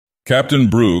Captain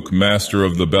Brooke, master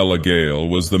of the Bella Gale,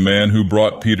 was the man who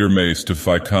brought Peter Mace to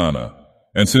Ficana,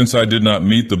 and since I did not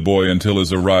meet the boy until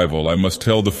his arrival, I must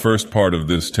tell the first part of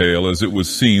this tale as it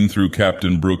was seen through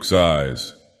Captain Brooke's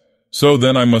eyes. So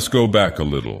then I must go back a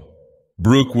little.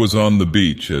 Brooke was on the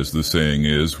beach, as the saying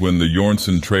is, when the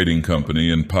Jornsen Trading Company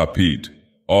in Papit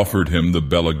offered him the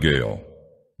Bella Gale.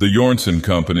 The Jornsen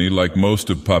Company, like most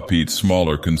of Papit's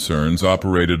smaller concerns,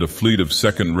 operated a fleet of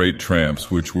second-rate tramps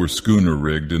which were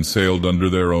schooner-rigged and sailed under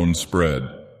their own spread.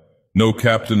 No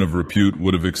captain of repute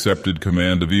would have accepted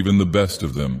command of even the best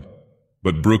of them.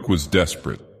 But Brooke was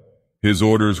desperate. His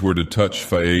orders were to touch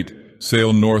Fayette,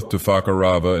 sail north to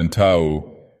Fakarava and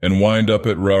Tau, and wind up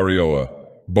at Rarioa,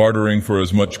 bartering for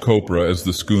as much copra as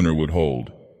the schooner would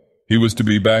hold. He was to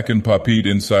be back in Papit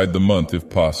inside the month if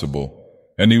possible,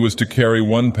 and he was to carry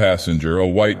one passenger, a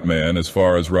white man, as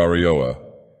far as Rarioa.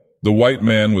 The white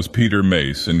man was Peter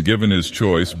Mace, and given his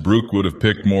choice, Brooke would have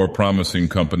picked more promising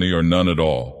company or none at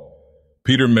all.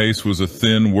 Peter Mace was a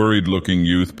thin, worried-looking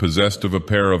youth possessed of a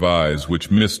pair of eyes which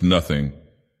missed nothing.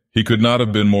 He could not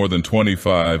have been more than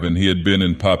 25, and he had been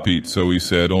in Papit, so he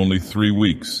said, only 3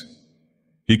 weeks.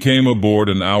 He came aboard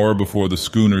an hour before the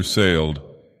schooner sailed,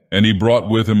 and he brought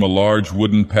with him a large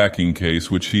wooden packing case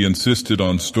which he insisted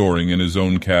on storing in his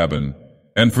own cabin.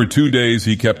 And for 2 days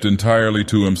he kept entirely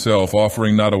to himself,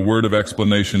 offering not a word of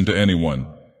explanation to anyone.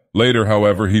 Later,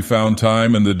 however, he found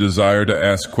time and the desire to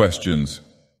ask questions.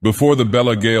 Before the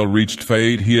Bella Gale reached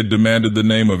Fayette, he had demanded the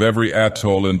name of every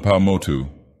atoll in Paumotu.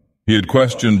 He had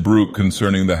questioned Brooke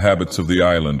concerning the habits of the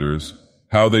islanders,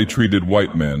 how they treated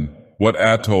white men, what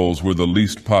atolls were the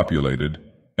least populated,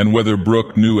 and whether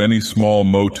Brooke knew any small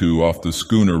motu off the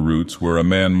schooner routes where a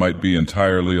man might be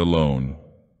entirely alone.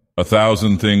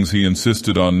 1,000 things he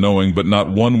insisted on knowing, but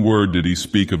not one word did he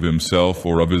speak of himself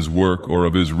or of his work or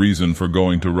of his reason for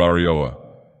going to Rarioa,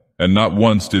 and not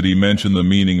once did he mention the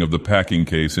meaning of the packing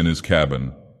case in his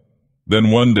cabin.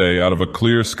 Then one day, out of a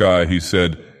clear sky, he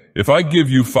said, "If I give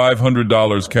you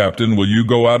 $500, Captain, will you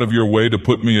go out of your way to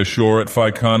put me ashore at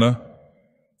Ficana?"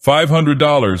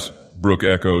 $500, Brooke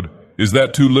echoed. "Is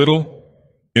that too little?"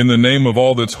 "In the name of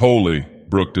all that's holy,"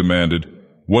 Brooke demanded,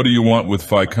 "what do you want with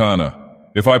Ficana?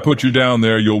 If I put you down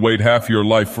there, you'll wait half your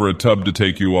life for a tub to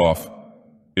take you off."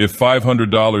 "If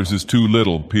 $500 is too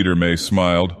little," Peter Mace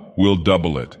smiled, "we'll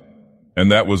double it."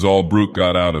 And that was all Brooke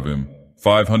got out of him.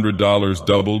 $500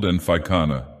 doubled and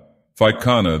Ficana.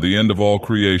 Ficana, the end of all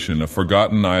creation, a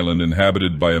forgotten island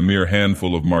inhabited by a mere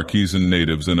handful of Marquesan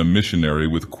natives and a missionary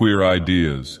with queer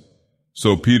ideas.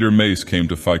 So Peter Mace came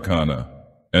to Ficana,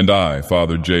 and I,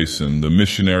 Father Jason, the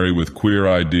missionary with queer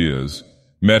ideas,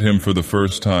 met him for the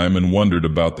first time and wondered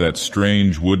about that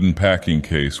strange wooden packing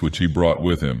case which he brought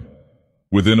with him.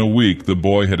 Within a week the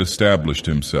boy had established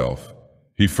himself.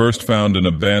 He first found an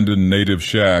abandoned native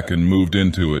shack and moved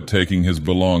into it, taking his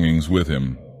belongings with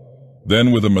him.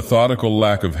 Then, with a methodical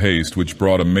lack of haste which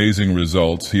brought amazing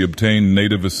results, he obtained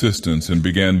native assistance and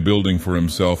began building for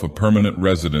himself a permanent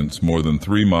residence more than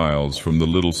 3 miles from the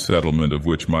little settlement of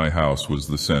which my house was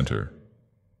the center.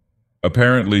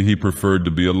 Apparently he preferred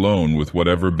to be alone with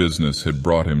whatever business had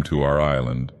brought him to our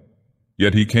island.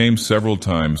 Yet he came several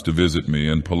times to visit me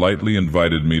and politely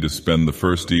invited me to spend the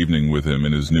first evening with him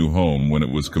in his new home when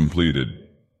it was completed.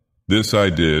 This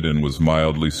I did and was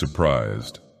mildly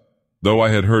surprised. Though I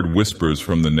had heard whispers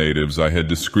from the natives, I had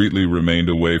discreetly remained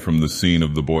away from the scene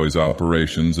of the boy's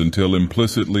operations until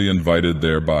implicitly invited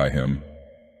there by him.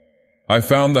 I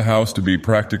found the house to be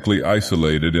practically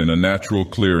isolated in a natural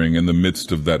clearing in the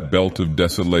midst of that belt of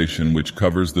desolation which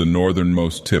covers the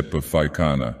northernmost tip of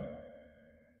Ficana.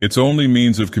 Its only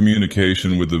means of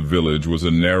communication with the village was a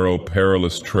narrow,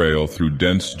 perilous trail through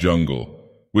dense jungle,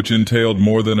 which entailed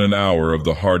more than an hour of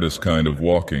the hardest kind of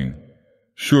walking.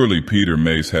 Surely Peter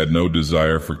Mace had no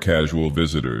desire for casual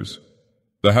visitors.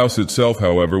 The house itself,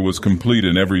 however, was complete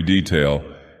in every detail,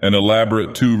 an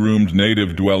elaborate 2-roomed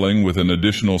native dwelling with an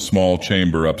additional small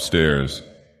chamber upstairs.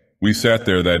 We sat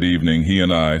there that evening, he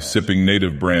and I, sipping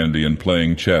native brandy and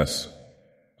playing chess.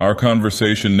 Our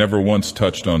conversation never once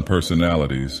touched on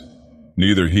personalities.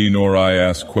 Neither he nor I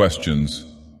asked questions,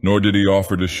 nor did he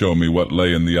offer to show me what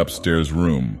lay in the upstairs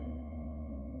room.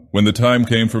 When the time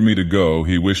came for me to go,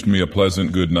 he wished me a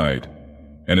pleasant good night,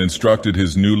 and instructed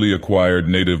his newly acquired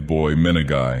native boy,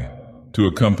 Menegai, to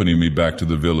accompany me back to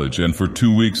the village, and for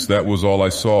 2 weeks that was all I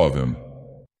saw of him.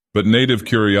 But native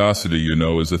curiosity, you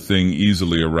know, is a thing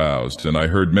easily aroused, and I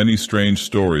heard many strange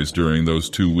stories during those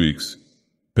 2 weeks.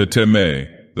 Peteme,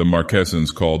 the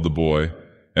Marquesans called the boy,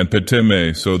 and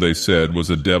Peteme, so they said, was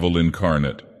a devil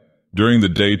incarnate. During the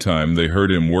daytime they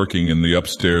heard him working in the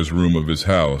upstairs room of his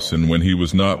house, and when he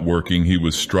was not working he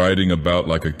was striding about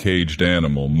like a caged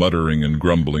animal, muttering and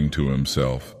grumbling to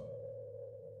himself.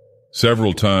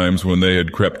 Several times when they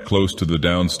had crept close to the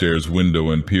downstairs window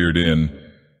and peered in,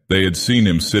 they had seen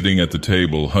him sitting at the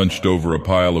table, hunched over a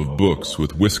pile of books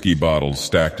with whiskey bottles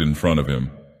stacked in front of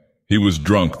him. He was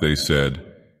drunk, they said.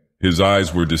 His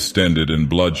eyes were distended and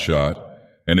bloodshot,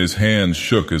 and his hands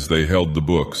shook as they held the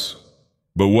books.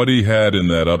 But what he had in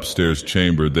that upstairs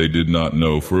chamber they did not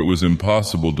know, for it was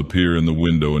impossible to peer in the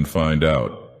window and find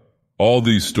out. All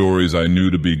these stories I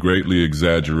knew to be greatly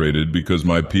exaggerated because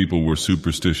my people were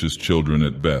superstitious children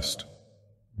at best.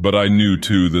 But I knew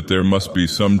too that there must be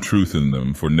some truth in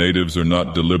them, for natives are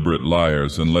not deliberate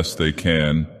liars unless they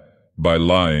can, by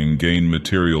lying, gain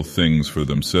material things for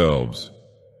themselves.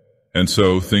 And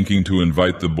so, thinking to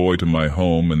invite the boy to my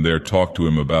home and there talk to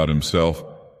him about himself,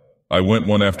 I went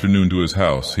one afternoon to his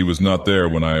house. He was not there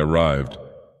when I arrived.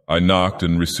 I knocked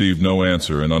and received no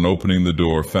answer, and on opening the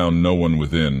door found no one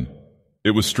within.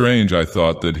 It was strange, I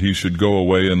thought, that he should go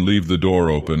away and leave the door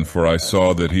open, for I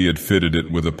saw that he had fitted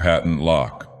it with a patent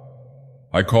lock.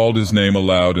 I called his name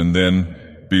aloud and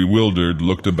then, bewildered,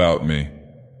 looked about me.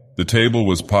 The table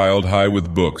was piled high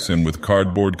with books and with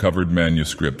cardboard-covered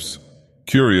manuscripts.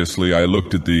 Curiously, I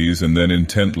looked at these, and then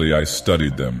intently I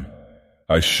studied them.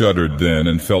 I shuddered then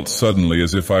and felt suddenly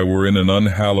as if I were in an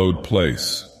unhallowed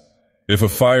place. If a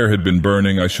fire had been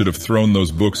burning, I should have thrown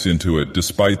those books into it,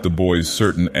 despite the boy's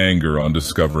certain anger on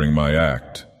discovering my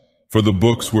act. For the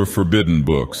books were forbidden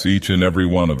books, each and every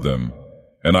one of them.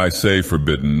 And I say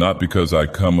forbidden, not because I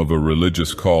come of a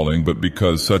religious calling, but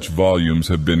because such volumes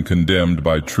have been condemned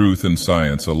by truth and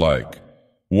science alike.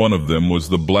 One of them was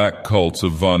the Black Cults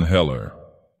of Von Heller.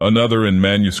 Another, in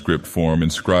manuscript form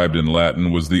inscribed in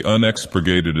Latin, was the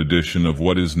unexpurgated edition of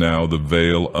what is now the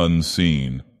Veil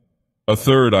Unseen. A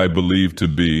third I believed to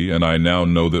be, and I now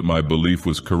know that my belief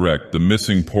was correct, the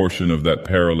missing portion of that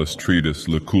perilous treatise,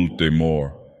 Le Culte des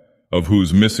Morts, of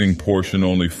whose missing portion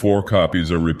only 4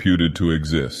 copies are reputed to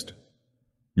exist.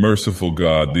 Merciful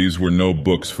God, these were no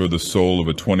books for the soul of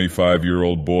a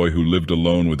 25-year-old boy who lived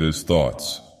alone with his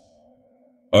thoughts.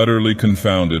 Utterly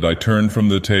confounded, I turned from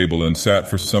the table and sat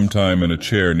for some time in a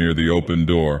chair near the open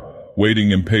door,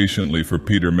 waiting impatiently for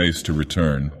Peter Mace to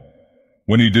return.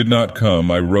 When he did not come,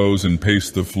 I rose and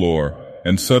paced the floor,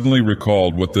 and suddenly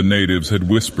recalled what the natives had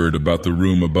whispered about the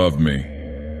room above me.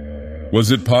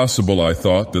 Was it possible, I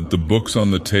thought, that the books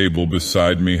on the table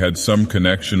beside me had some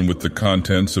connection with the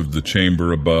contents of the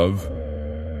chamber above?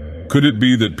 Could it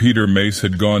be that Peter Mace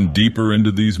had gone deeper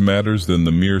into these matters than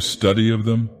the mere study of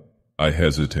them? I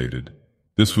hesitated.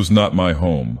 This was not my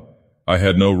home. I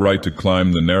had no right to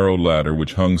climb the narrow ladder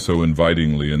which hung so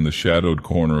invitingly in the shadowed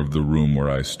corner of the room where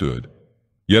I stood.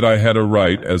 Yet I had a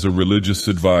right, as a religious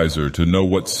adviser, to know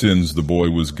what sins the boy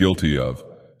was guilty of,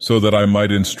 so that I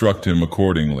might instruct him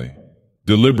accordingly.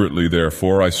 Deliberately,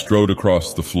 therefore, I strode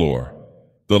across the floor.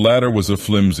 The ladder was a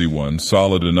flimsy one,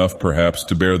 solid enough perhaps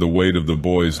to bear the weight of the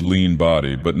boy's lean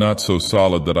body, but not so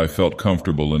solid that I felt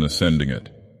comfortable in ascending it.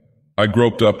 I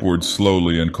groped upwards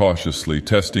slowly and cautiously,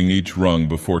 testing each rung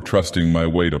before trusting my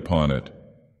weight upon it.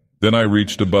 Then I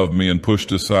reached above me and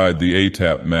pushed aside the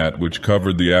ATAP mat which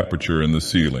covered the aperture in the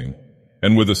ceiling,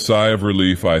 and with a sigh of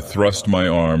relief I thrust my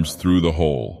arms through the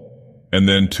hole. And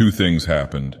then 2 things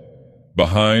happened.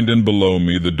 Behind and below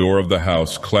me the door of the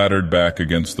house clattered back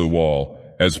against the wall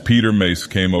as Peter Mace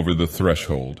came over the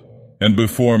threshold. And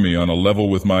before me, on a level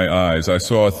with my eyes, I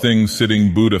saw a thing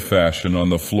sitting Buddha fashion on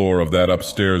the floor of that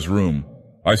upstairs room.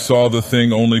 I saw the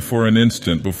thing only for an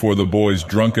instant before the boy's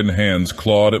drunken hands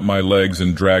clawed at my legs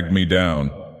and dragged me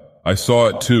down. I saw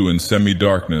it too in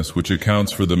semi-darkness, which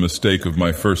accounts for the mistake of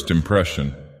my first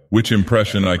impression, which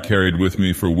impression I carried with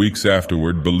me for weeks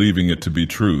afterward, believing it to be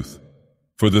truth.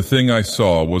 For the thing I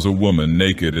saw was a woman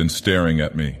naked and staring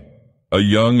at me. A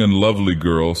young and lovely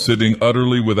girl sitting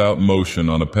utterly without motion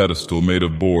on a pedestal made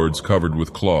of boards covered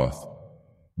with cloth.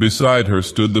 Beside her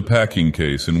stood the packing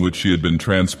case in which she had been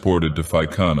transported to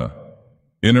Phycana.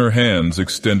 In her hands,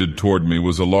 extended toward me,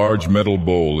 was a large metal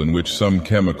bowl in which some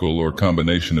chemical or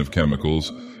combination of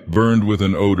chemicals burned with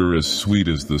an odor as sweet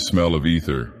as the smell of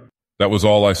ether. That was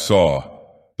all I saw.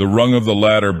 The rung of the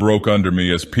ladder broke under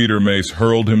me as Peter Mace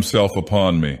hurled himself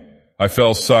upon me. I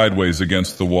fell sideways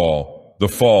against the wall. The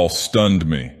fall stunned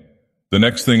me. The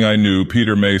next thing I knew,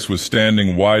 Peter Mace was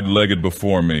standing wide-legged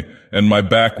before me, and my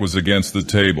back was against the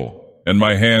table, and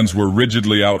my hands were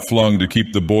rigidly outflung to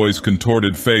keep the boy's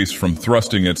contorted face from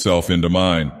thrusting itself into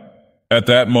mine. At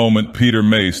that moment, Peter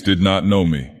Mace did not know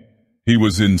me. He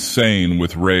was insane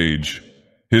with rage.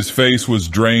 His face was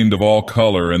drained of all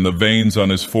color, and the veins on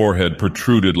his forehead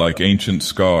protruded like ancient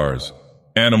scars.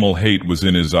 Animal hate was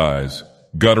in his eyes.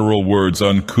 Guttural words,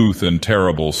 uncouth and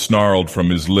terrible, snarled from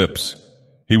his lips.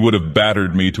 He would have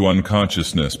battered me to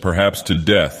unconsciousness, perhaps to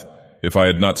death, if I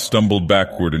had not stumbled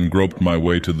backward and groped my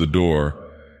way to the door.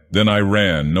 Then I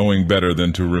ran, knowing better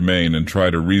than to remain and try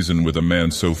to reason with a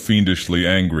man so fiendishly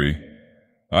angry.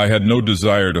 I had no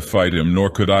desire to fight him, nor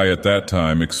could I at that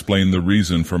time explain the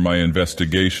reason for my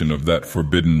investigation of that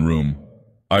forbidden room.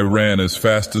 I ran as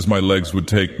fast as my legs would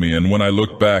take me, and when I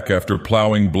looked back after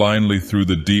plowing blindly through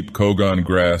the deep Kogon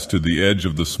grass to the edge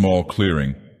of the small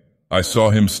clearing, I saw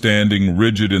him standing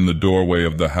rigid in the doorway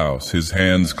of the house, his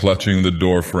hands clutching the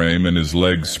doorframe and his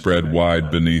legs spread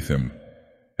wide beneath him.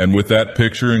 And with that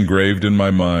picture engraved in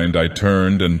my mind, I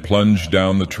turned and plunged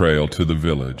down the trail to the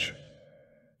village.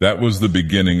 That was the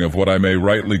beginning of what I may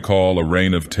rightly call a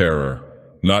reign of terror,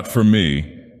 not for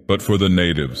me, but for the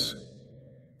natives.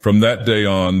 From that day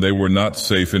on, they were not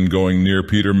safe in going near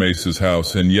Peter Mace's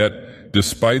house, and yet,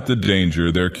 despite the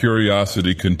danger, their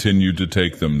curiosity continued to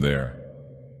take them there.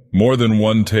 More than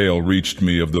one tale reached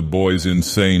me of the boy's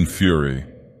insane fury,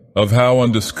 of how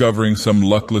on discovering some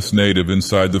luckless native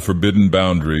inside the forbidden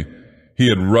boundary, he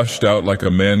had rushed out like a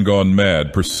man gone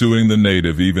mad, pursuing the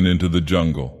native even into the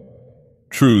jungle.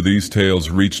 True, these tales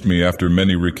reached me after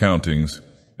many recountings,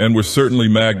 and were certainly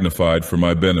magnified for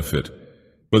my benefit,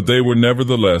 but they were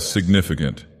nevertheless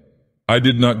significant. I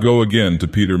did not go again to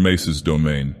Peter Mace's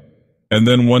domain, and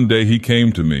then one day he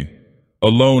came to me.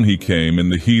 Alone he came in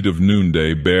the heat of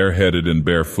noonday, bare-headed and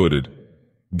barefooted.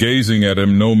 Gazing at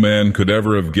him, no man could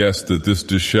ever have guessed that this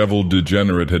disheveled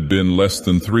degenerate had been, less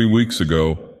than 3 weeks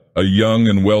ago, a young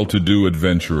and well-to-do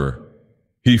adventurer.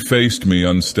 He faced me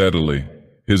unsteadily.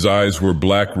 His eyes were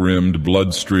black-rimmed,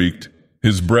 blood-streaked.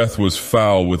 His breath was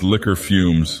foul with liquor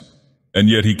fumes. And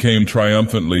yet he came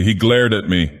triumphantly. He glared at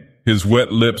me, his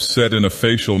wet lips set in a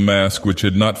facial mask which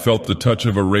had not felt the touch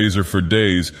of a razor for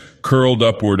days, curled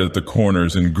upward at the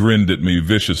corners and grinned at me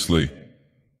viciously.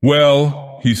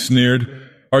 "Well," he sneered,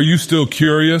 "are you still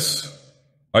curious?"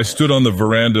 I stood on the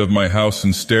veranda of my house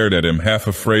and stared at him, half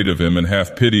afraid of him and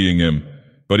half pitying him,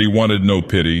 but he wanted no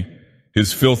pity.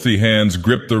 His filthy hands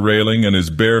gripped the railing and his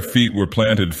bare feet were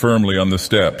planted firmly on the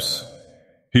steps.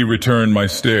 He returned my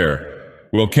stare.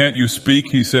 "Well, can't you speak?"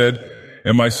 he said.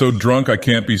 "Am I so drunk I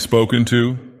can't be spoken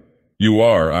to?" "You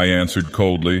are," I answered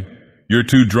coldly. "You're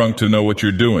too drunk to know what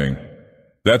you're doing."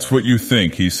 "That's what you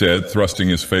think," he said, thrusting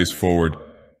his face forward.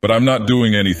 "But I'm not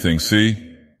doing anything, see?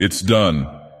 It's done.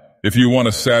 If you want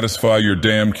to satisfy your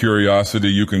damn curiosity,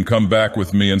 you can come back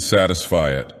with me and satisfy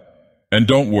it. And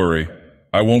don't worry,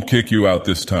 I won't kick you out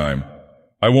this time.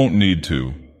 I won't need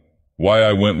to." Why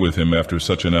I went with him after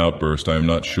such an outburst, I am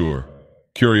not sure.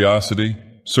 Curiosity?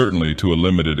 Certainly to a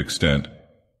limited extent.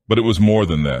 But it was more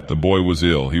than that. The boy was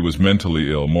ill. He was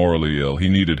mentally ill, morally ill. He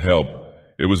needed help.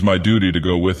 It was my duty to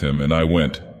go with him, and I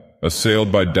went.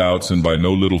 Assailed by doubts and by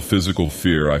no little physical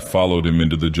fear, I followed him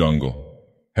into the jungle.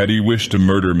 Had he wished to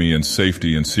murder me in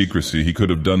safety and secrecy, he could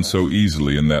have done so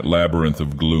easily in that labyrinth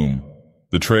of gloom.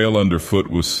 The trail underfoot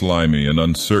was slimy and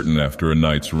uncertain after a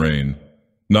night's rain.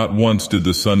 Not once did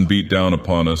the sun beat down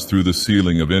upon us through the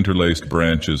ceiling of interlaced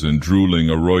branches and drooling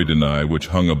aroidinae which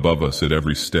hung above us at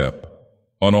every step.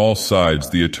 On all sides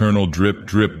the eternal drip,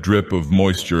 drip, drip of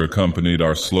moisture accompanied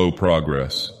our slow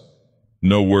progress.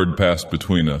 No word passed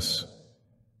between us.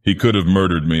 He could have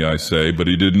murdered me, I say, but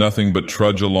he did nothing but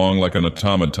trudge along like an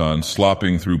automaton,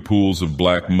 slopping through pools of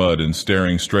black mud and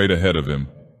staring straight ahead of him.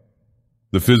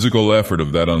 The physical effort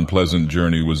of that unpleasant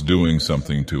journey was doing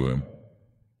something to him.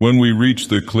 When we reached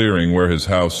the clearing where his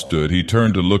house stood, he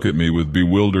turned to look at me with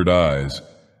bewildered eyes,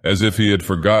 as if he had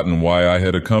forgotten why I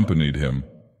had accompanied him.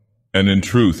 And in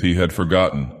truth, he had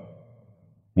forgotten.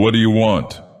 "What do you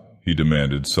want?" he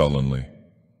demanded sullenly.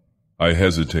 I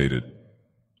hesitated.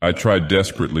 I tried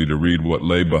desperately to read what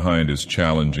lay behind his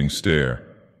challenging stare.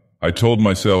 I told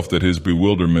myself that his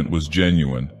bewilderment was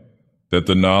genuine, that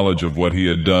the knowledge of what he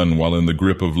had done while in the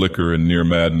grip of liquor and near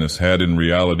madness had in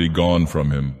reality gone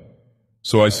from him.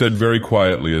 So I said very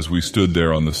quietly as we stood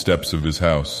there on the steps of his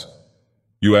house,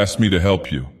 "You asked me to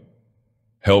help you."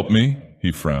 "Help me?"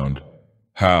 he frowned.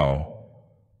 "How?"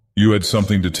 "You had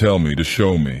something to tell me, to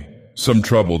show me, some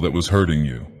trouble that was hurting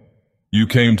you. You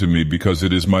came to me because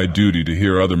it is my duty to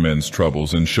hear other men's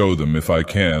troubles and show them, if I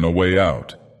can, a way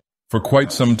out." For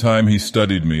quite some time he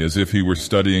studied me as if he were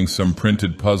studying some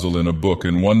printed puzzle in a book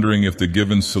and wondering if the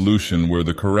given solution were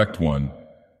the correct one.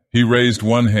 He raised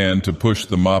one hand to push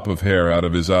the mop of hair out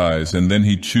of his eyes, and then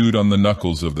he chewed on the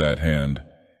knuckles of that hand.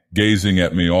 gazing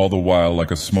at me all the while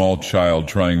like a small child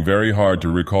trying very hard to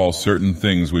recall certain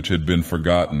things which had been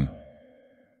forgotten.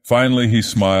 Finally he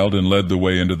smiled and led the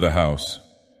way into the house.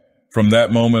 From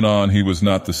that moment on he was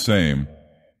not the same.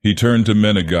 He turned to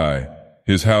Menegai,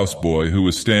 his houseboy, who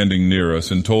was standing near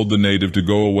us, and told the native to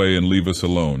go away and leave us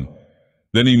alone.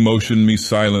 Then he motioned me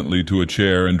silently to a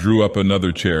chair and drew up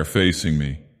another chair facing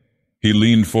me. He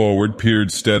leaned forward,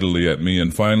 peered steadily at me,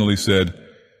 and finally said,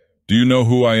 "Do you know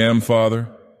who I am, Father?"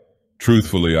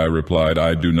 Truthfully, I replied,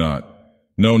 "I do not."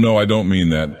 No, I don't mean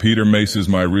that. Peter Mace is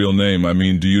my real name. I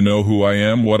mean, do you know who I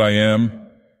am, what I am?"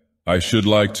 "I should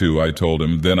like to," I told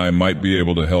him. "Then I might be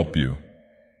able to help you."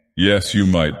 "Yes, you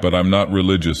might, but I'm not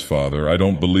religious, Father. I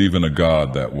don't believe in a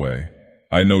God that way.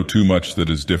 I know too much that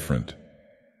is different."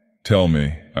 "Tell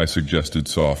me," I suggested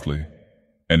softly.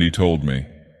 And he told me.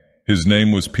 His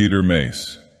name was Peter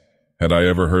Mace. Had I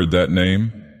ever heard that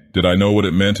name? Did I know what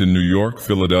it meant in New York,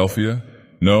 Philadelphia?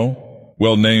 No?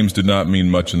 Well, names did not mean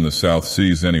much in the South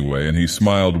Seas anyway, and he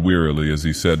smiled wearily as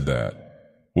he said that.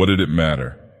 What did it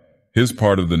matter? His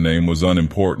part of the name was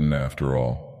unimportant after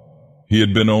all. He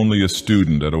had been only a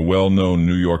student at a well-known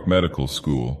New York medical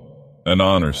school, an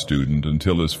honor student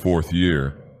until his 4th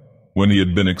year, when he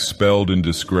had been expelled in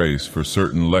disgrace for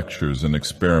certain lectures and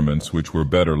experiments which were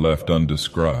better left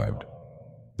undescribed.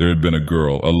 There had been a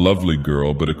girl, a lovely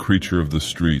girl, but a creature of the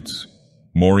streets.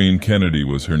 Maureen Kennedy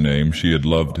was her name. She had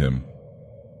loved him.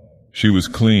 She was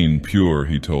clean, pure,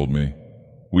 he told me.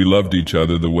 We loved each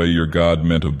other the way your God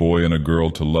meant a boy and a girl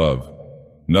to love.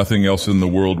 Nothing else in the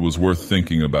world was worth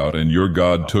thinking about, and your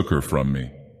God took her from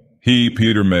me. He,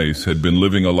 Peter Mace, had been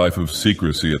living a life of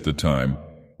secrecy at the time,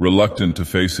 reluctant to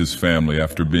face his family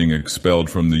after being expelled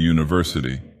from the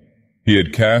university. He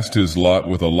had cast his lot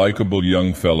with a likable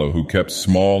young fellow who kept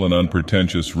small and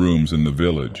unpretentious rooms in the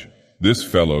village. This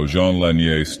fellow, Jean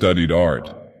Lanier, studied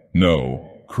art. No,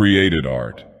 created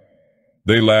art.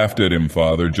 They laughed at him,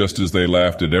 Father, just as they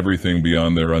laughed at everything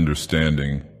beyond their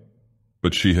understanding.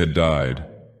 But she had died.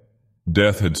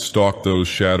 Death had stalked those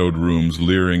shadowed rooms,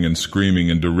 leering and screaming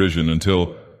in derision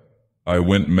until I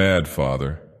went mad,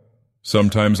 Father.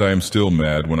 Sometimes I am still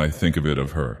mad when I think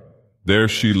of her. There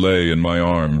she lay in my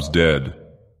arms, dead.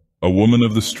 A woman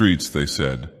of the streets, they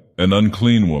said. An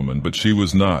unclean woman, but she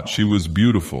was not. She was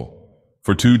beautiful.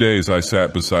 For 2 days I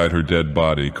sat beside her dead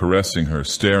body, caressing her,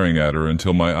 staring at her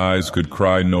until my eyes could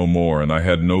cry no more and I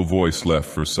had no voice left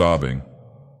for sobbing.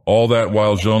 All that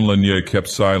while Jean Lanier kept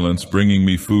silence, bringing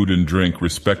me food and drink,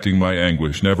 respecting my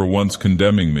anguish, never once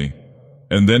condemning me.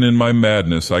 And then in my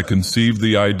madness I conceived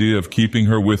the idea of keeping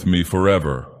her with me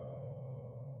forever.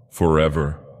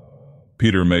 Forever.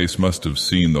 Peter Mace must have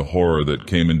seen the horror that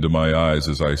came into my eyes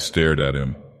as I stared at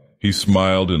him. He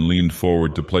smiled and leaned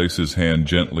forward to place his hand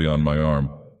gently on my arm.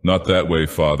 "Not that way,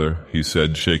 Father," he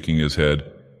said, shaking his head.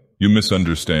 "You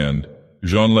misunderstand.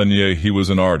 Jean Lanier, he was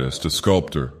an artist, a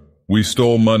sculptor. We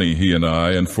stole money, he and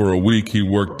I, and for a week he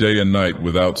worked day and night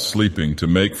without sleeping to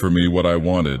make for me what I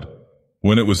wanted.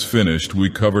 When it was finished, we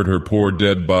covered her poor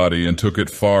dead body and took it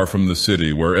far from the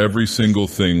city, where every single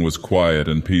thing was quiet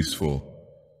and peaceful.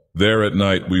 There at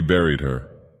night we buried her.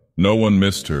 No one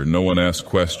missed her, no one asked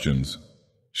questions.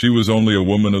 She was only a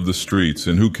woman of the streets,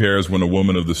 and who cares when a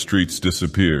woman of the streets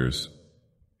disappears?"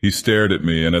 He stared at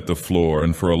me and at the floor,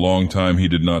 and for a long time he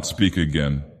did not speak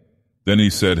again. Then he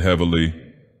said heavily,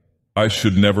 "I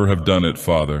should never have done it,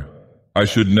 Father. I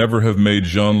should never have made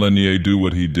Jean Lanier do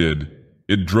what he did.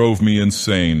 It drove me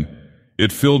insane.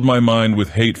 It filled my mind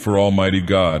with hate for Almighty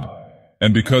God.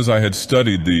 And because I had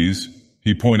studied these,"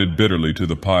 he pointed bitterly to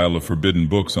the pile of forbidden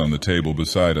books on the table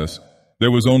beside us,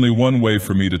 "there was only one way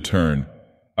for me to turn.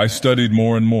 I studied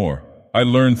more and more. I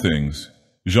learned things.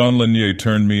 Jean Lanier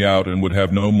turned me out and would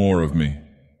have no more of me.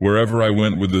 Wherever I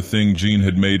went with the thing Jean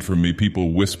had made for me,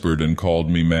 people whispered and called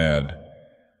me mad.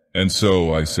 And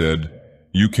so," I said,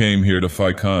 "you came here to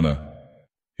Faikana."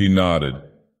 He nodded.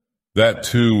 "That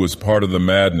too was part of the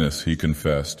madness," he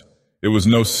confessed. "It was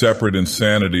no separate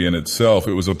insanity in itself.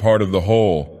 It was a part of the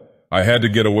whole. I had to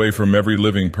get away from every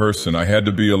living person. I had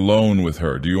to be alone with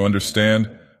her. Do you understand?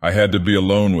 I had to be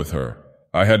alone with her.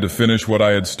 I had to finish what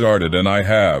I had started, and I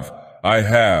have.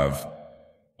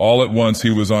 All at once he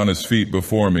was on his feet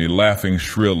before me, laughing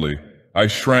shrilly. I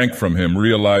shrank from him,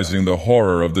 realizing the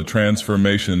horror of the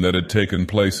transformation that had taken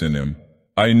place in him.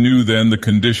 I knew then the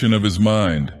condition of his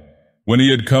mind. When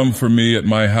he had come for me at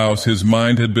my house, his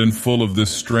mind had been full of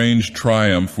this strange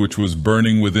triumph which was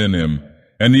burning within him,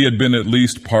 and he had been at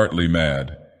least partly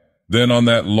mad. Then on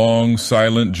that long,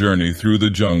 silent journey through the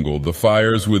jungle, the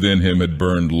fires within him had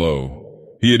burned low.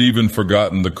 He had even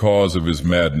forgotten the cause of his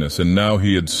madness, and now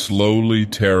he had slowly,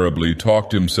 terribly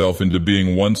talked himself into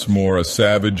being once more a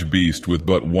savage beast with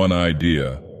but one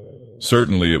idea.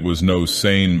 Certainly it was no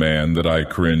sane man that I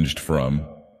cringed from.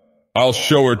 "I'll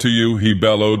show her to you," he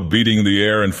bellowed, beating the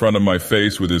air in front of my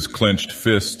face with his clenched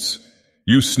fists.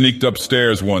 "You sneaked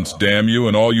upstairs once, damn you,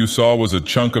 and all you saw was a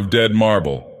chunk of dead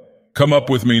marble. Come up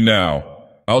with me now.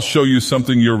 I'll show you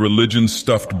something your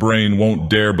religion-stuffed brain won't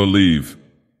dare believe."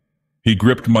 He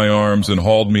gripped my arms and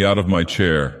hauled me out of my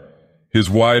chair. His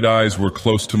wide eyes were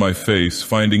close to my face,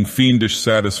 finding fiendish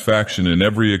satisfaction in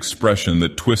every expression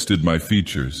that twisted my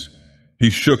features.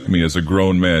 He shook me as a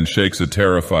grown man shakes a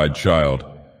terrified child.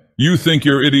 "You think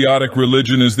your idiotic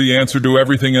religion is the answer to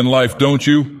everything in life, don't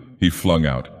you?" he flung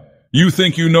out. "You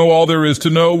think you know all there is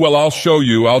to know? Well, I'll show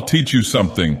you. I'll teach you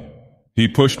something." He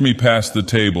pushed me past the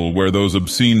table where those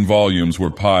obscene volumes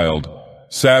were piled.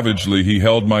 Savagely, he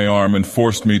held my arm and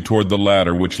forced me toward the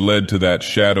ladder which led to that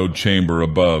shadowed chamber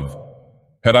above.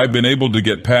 Had I been able to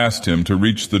get past him to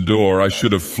reach the door, I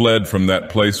should have fled from that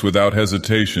place without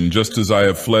hesitation, just as I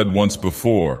have fled once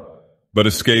before. But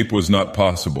escape was not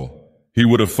possible. He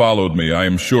would have followed me, I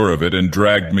am sure of it, and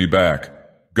dragged me back.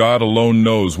 God alone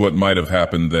knows what might have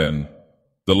happened then.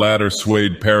 The ladder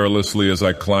swayed perilously as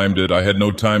I climbed it. I had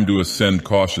no time to ascend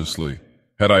cautiously.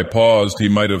 Had I paused, he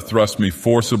might have thrust me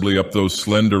forcibly up those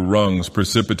slender rungs,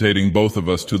 precipitating both of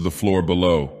us to the floor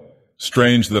below.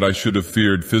 Strange that I should have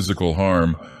feared physical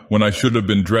harm, when I should have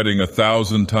been dreading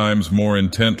 1,000 times more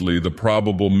intently the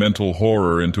probable mental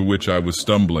horror into which I was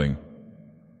stumbling.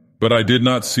 But I did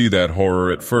not see that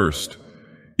horror at first,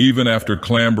 even after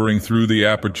clambering through the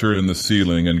aperture in the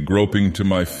ceiling and groping to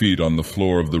my feet on the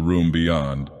floor of the room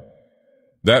beyond.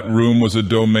 That room was a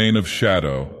domain of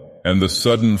shadow, and the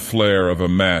sudden flare of a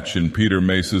match in Peter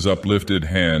Mace's uplifted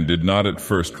hand did not at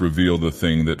first reveal the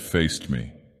thing that faced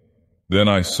me. Then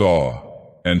I saw,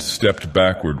 and stepped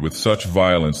backward with such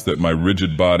violence that my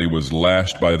rigid body was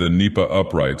lashed by the nipa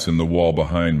uprights in the wall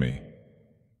behind me.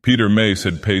 Peter Mace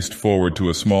had paced forward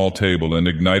to a small table and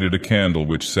ignited a candle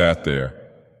which sat there.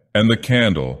 And the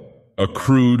candle, a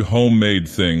crude homemade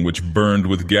thing which burned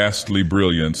with ghastly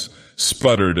brilliance,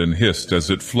 sputtered and hissed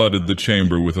as it flooded the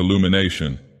chamber with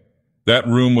illumination. That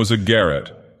room was a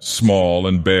garret, small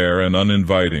and bare and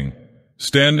uninviting.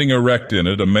 Standing erect in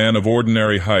it, a man of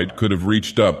ordinary height could have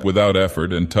reached up without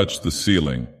effort and touched the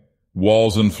ceiling.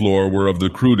 Walls and floor were of the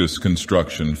crudest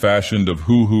construction, fashioned of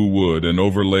hoo-hoo wood and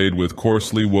overlaid with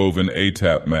coarsely woven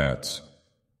atap mats.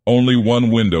 Only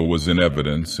one window was in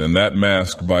evidence, and that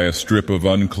masked by a strip of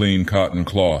unclean cotton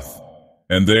cloth.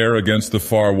 And there, against the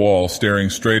far wall, staring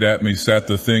straight at me, sat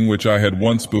the thing which I had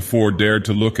once before dared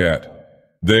to look at.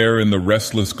 There, in the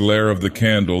restless glare of the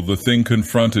candle, the thing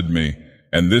confronted me,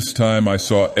 and this time I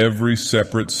saw every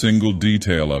separate single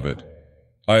detail of it.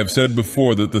 I have said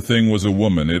before that the thing was a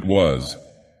woman. It was.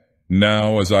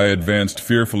 Now, as I advanced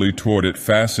fearfully toward it,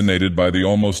 fascinated by the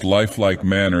almost lifelike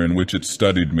manner in which it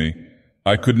studied me,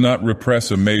 I could not repress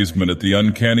amazement at the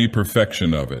uncanny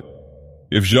perfection of it.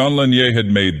 If Jean Lanier had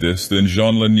made this, then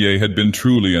Jean Lanier had been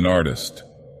truly an artist.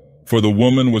 For the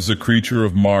woman was a creature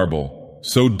of marble,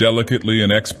 so delicately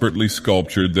and expertly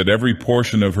sculptured that every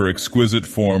portion of her exquisite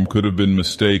form could have been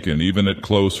mistaken, even at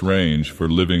close range, for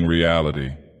living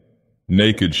reality.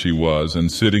 Naked she was,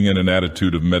 and sitting in an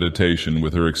attitude of meditation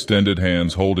with her extended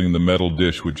hands holding the metal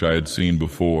dish which I had seen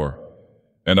before.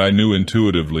 And I knew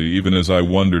intuitively, even as I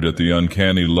wondered at the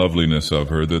uncanny loveliness of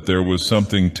her, that there was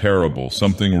something terrible,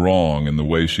 something wrong in the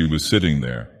way she was sitting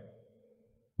there.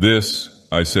 "This,"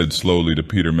 I said slowly to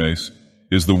Peter Mace,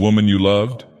 "is the woman you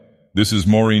loved? This is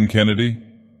Maureen Kennedy?"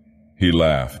 He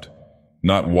laughed,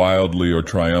 not wildly or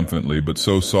triumphantly, but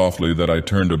so softly that I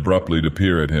turned abruptly to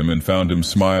peer at him and found him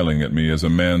smiling at me as a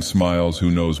man smiles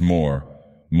who knows more,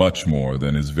 much more,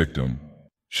 than his victim.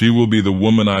 "She will be the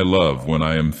woman I love when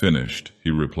I am finished,"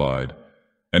 he replied,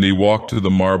 and he walked to the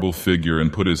marble figure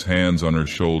and put his hands on her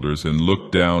shoulders and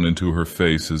looked down into her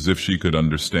face as if she could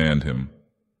understand him.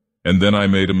 And then I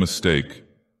made a mistake.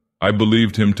 I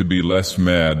believed him to be less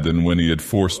mad than when he had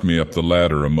forced me up the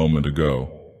ladder a moment ago.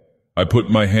 I put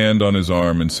my hand on his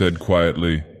arm and said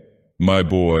quietly, "My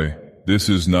boy, this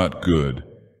is not good.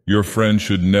 Your friend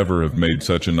should never have made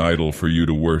such an idol for you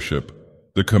to worship.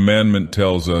 The commandment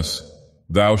tells us,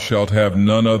 'Thou shalt have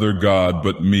none other God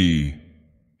but me.'"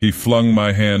 He flung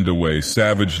my hand away.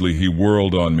 Savagely he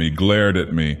whirled on me, glared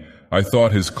at me. I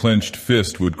thought his clenched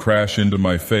fist would crash into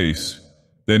my face.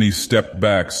 Then he stepped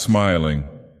back, smiling.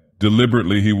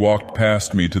 Deliberately he walked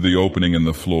past me to the opening in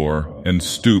the floor, and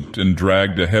stooped and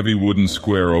dragged a heavy wooden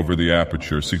square over the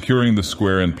aperture, securing the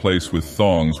square in place with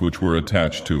thongs which were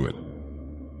attached to it.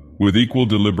 With equal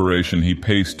deliberation he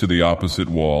paced to the opposite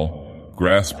wall,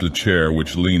 grasped a chair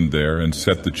which leaned there, and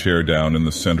set the chair down in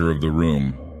the center of the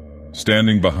room.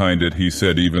 Standing behind it, he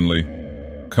said evenly,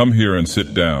 "Come here and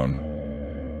sit down."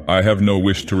 "I have no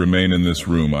wish to remain in this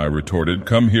room," I retorted.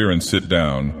 "Come here and sit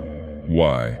down."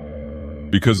 "Why?"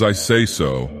 "Because I say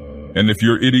so, and if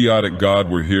your idiotic god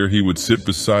were here, he would sit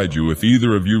beside you. If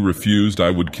either of you refused, I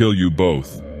would kill you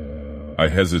both." I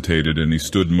hesitated, and he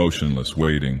stood motionless,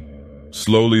 waiting.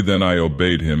 Slowly then I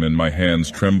obeyed him, and my hands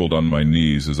trembled on my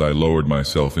knees as I lowered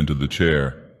myself into the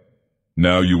chair.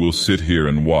 "Now you will sit here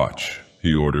and watch,"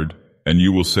 he ordered, "and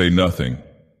you will say nothing.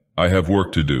 I have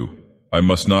work to do. I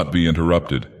must not be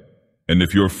interrupted. And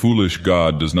if your foolish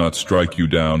god does not strike you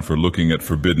down for looking at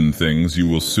forbidden things, you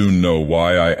will soon know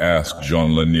why I asked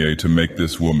Jean Lanier to make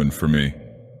this woman for me.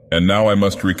 And now I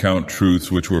must recount truths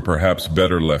which were perhaps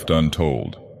better left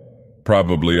untold.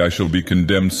 Probably I shall be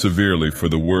condemned severely for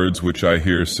the words which I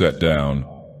here set down.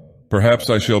 Perhaps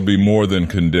I shall be more than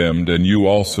condemned, and you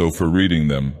also, for reading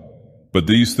them. But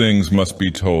these things must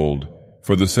be told,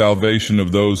 for the salvation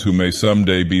of those who may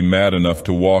someday be mad enough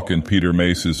to walk in Peter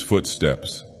Mace's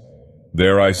footsteps.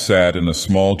 There I sat in a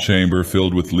small chamber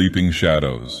filled with leaping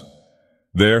shadows.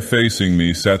 There facing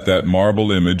me sat that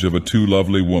marble image of a too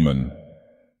lovely woman.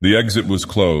 The exit was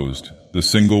closed, the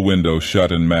single window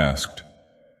shut and masked.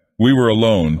 We were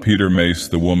alone, Peter Mace,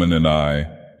 the woman, and I,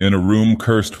 in a room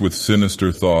cursed with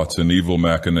sinister thoughts and evil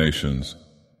machinations.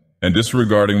 And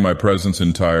disregarding my presence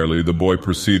entirely, the boy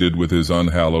proceeded with his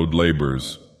unhallowed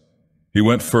labors. He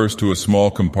went first to a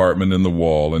small compartment in the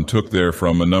wall and took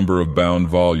therefrom a number of bound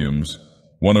volumes,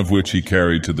 one of which he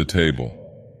carried to the table.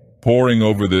 Poring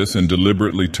over this and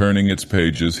deliberately turning its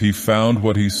pages, he found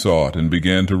what he sought and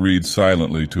began to read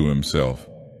silently to himself.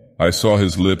 I saw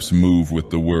his lips move with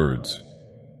the words.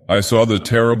 I saw the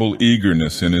terrible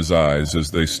eagerness in his eyes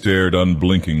as they stared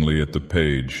unblinkingly at the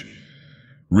page.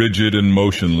 Rigid and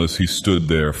motionless he stood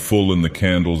there, full in the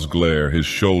candle's glare, his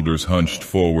shoulders hunched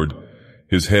forward,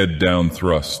 his head down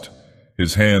thrust,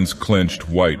 his hands clenched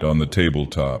white on the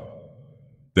tabletop.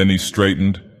 Then he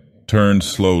straightened, turned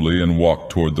slowly, and walked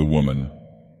toward the woman.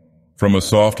 From a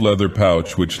soft leather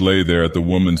pouch which lay there at the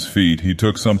woman's feet, he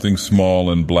took something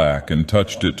small and black and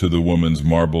touched it to the woman's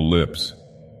marble lips.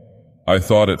 I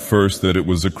thought at first that it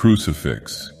was a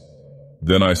crucifix.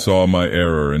 Then I saw my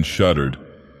error and shuddered,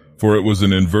 for it was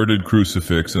an inverted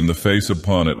crucifix, and the face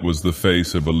upon it was the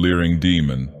face of a leering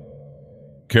demon.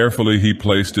 Carefully he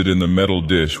placed it in the metal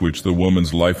dish which the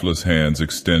woman's lifeless hands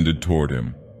extended toward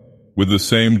him. With the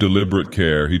same deliberate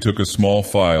care, he took a small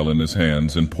phial in his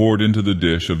hands and poured into the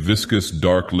dish a viscous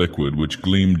dark liquid which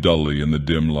gleamed dully in the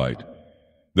dim light.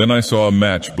 Then I saw a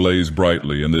match blaze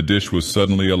brightly, and the dish was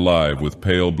suddenly alive with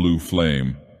pale blue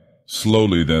flame.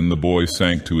 Slowly then the boy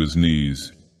sank to his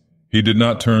knees. He did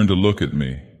not turn to look at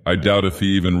me. I doubt if he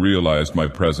even realized my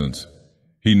presence.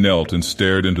 He knelt and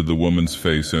stared into the woman's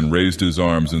face and raised his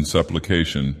arms in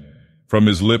supplication. From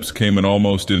his lips came an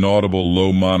almost inaudible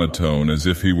low monotone, as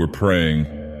if he were praying.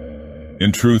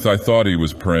 In truth, I thought he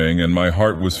was praying, and my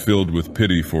heart was filled with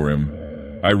pity for him.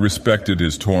 I respected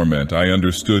his torment. I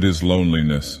understood his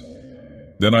loneliness.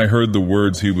 Then I heard the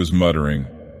words he was muttering.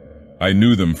 I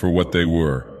knew them for what they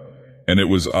were, and it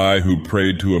was I who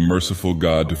prayed to a merciful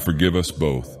God to forgive us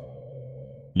both.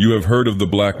 You have heard of the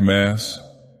Black Mass?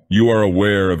 You are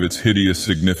aware of its hideous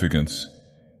significance.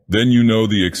 Then you know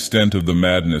the extent of the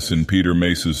madness in Peter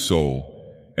Mace's soul,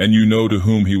 and you know to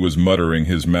whom he was muttering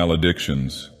his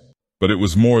maledictions. But it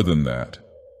was more than that.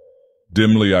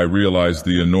 Dimly I realized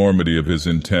the enormity of his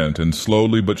intent, and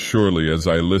slowly but surely as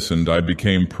I listened I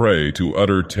became prey to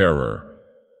utter terror.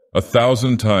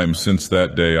 1,000 times since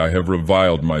that day I have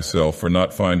reviled myself for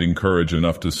not finding courage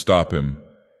enough to stop him.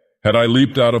 Had I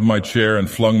leaped out of my chair and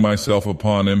flung myself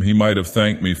upon him, he might have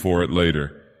thanked me for it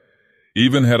later.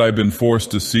 Even had I been forced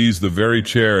to seize the very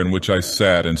chair in which I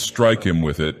sat and strike him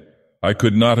with it, I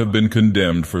could not have been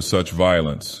condemned for such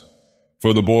violence.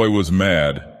 For the boy was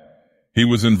mad. He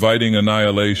was inviting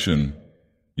annihilation.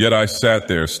 Yet I sat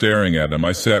there staring at him.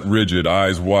 I sat rigid,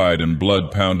 eyes wide and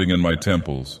blood pounding in my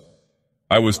temples.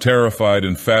 I was terrified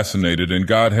and fascinated, and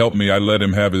God help me, I let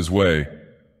him have his way.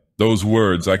 Those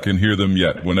words, I can hear them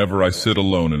yet whenever I sit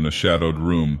alone in a shadowed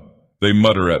room. They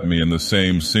mutter at me in the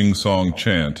same sing-song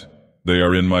chant. They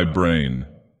are in my brain.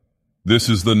 This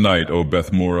is the night, O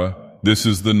Bethmura. This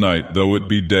is the night, though it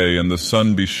be day and the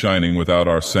sun be shining without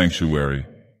our sanctuary.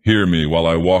 Hear me while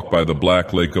I walk by the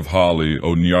black lake of Holly,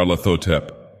 O Nyarlathotep.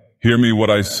 Hear me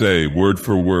what I say, word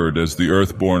for word, as the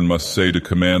earthborn must say to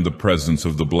command the presence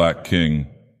of the Black King.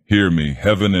 Hear me,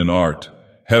 heaven in art,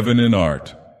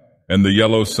 and the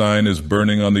yellow sign is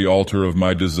burning on the altar of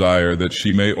my desire, that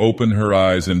she may open her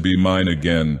eyes and be mine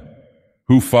again.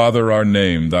 Who, Father, our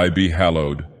name, thy be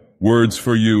hallowed. Words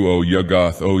for you, O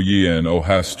Dagoth, O Yen, O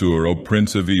Hastur, O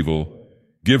Prince of Evil.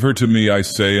 Give her to me, I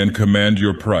say, and command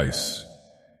your price.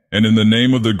 And in the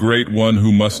name of the Great One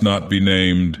who must not be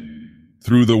named,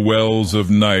 through the wells of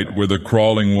night where the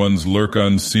crawling ones lurk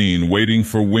unseen, waiting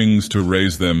for wings to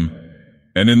raise them,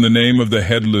 and in the name of the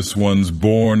headless ones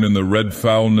born in the red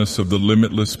foulness of the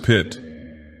limitless pit,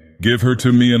 give her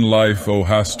to me in life, O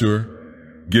Hastur.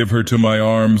 Give her to my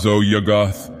arms, O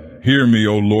Dagoth. Hear me,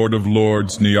 O Lord of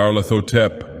Lords,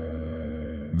 Nyarlathotep.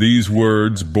 These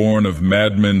words, born of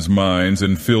madmen's minds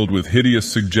and filled with hideous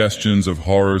suggestions of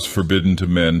horrors forbidden to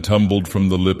men, tumbled from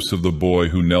the lips of the boy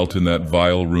who knelt in that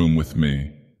vile room with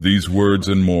me. These words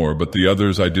and more, but the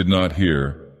others I did not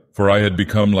hear, for I had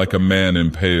become like a man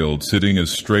impaled, sitting as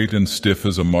straight and stiff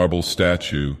as a marble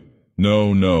statue.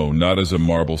 No, no, not as a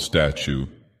marble statue.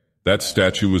 That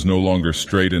statue was no longer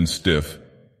straight and stiff.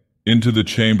 Into the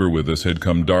chamber with us had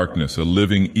come darkness, a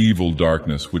living, evil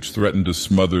darkness which threatened to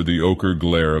smother the ochre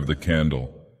glare of the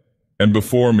candle. And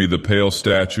before me the pale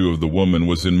statue of the woman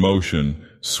was in motion,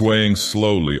 swaying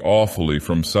slowly, awfully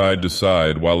from side to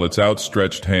side, while its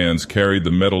outstretched hands carried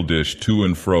the metal dish to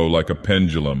and fro like a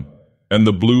pendulum, and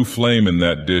the blue flame in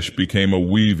that dish became a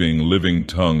weaving, living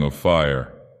tongue of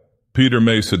fire. Peter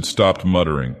Mace had stopped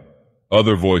muttering.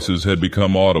 Other voices had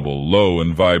become audible, low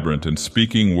and vibrant, and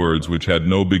speaking words which had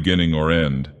no beginning or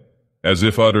end. As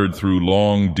if uttered through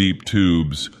long, deep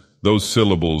tubes, those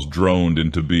syllables droned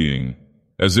into being.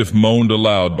 As if moaned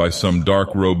aloud by some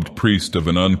dark-robed priest of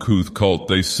an uncouth cult,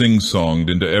 they sing-songed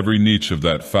into every niche of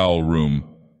that foul room.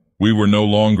 We were no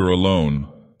longer alone.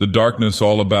 The darkness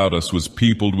all about us was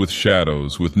peopled with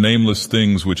shadows, with nameless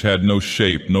things which had no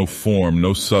shape, no form,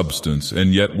 no substance,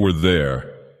 and yet were there.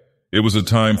 It was a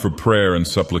time for prayer and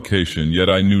supplication, yet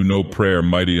I knew no prayer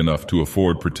mighty enough to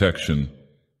afford protection.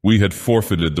 We had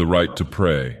forfeited the right to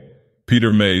pray.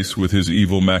 Peter Mace, with his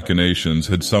evil machinations,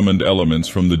 had summoned elements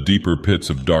from the deeper pits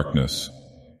of darkness.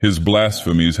 His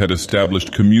blasphemies had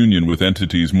established communion with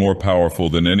entities more powerful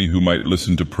than any who might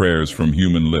listen to prayers from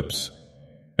human lips.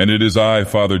 And it is I,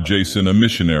 Father Jason, a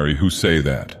missionary, who say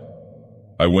that.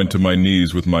 I went to my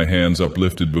knees with my hands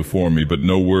uplifted before me, but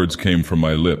no words came from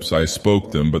my lips. I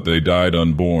spoke them, but they died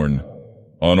unborn.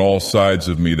 On all sides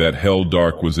of me that hell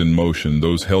dark was in motion.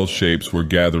 Those hell shapes were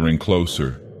gathering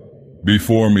closer.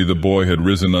 Before me the boy had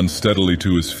risen unsteadily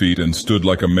to his feet and stood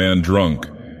like a man drunk,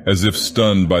 as if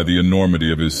stunned by the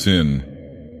enormity of his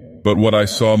sin. But what I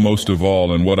saw most of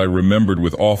all, and what I remembered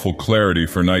with awful clarity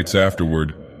for nights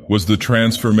afterward, was the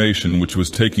transformation which was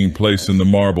taking place in the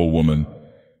marble woman.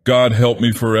 God help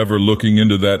me forever looking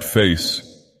into that face.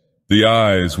 The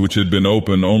eyes, which had been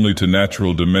open only to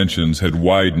natural dimensions, had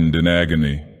widened in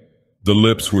agony. The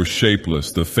lips were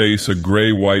shapeless, the face a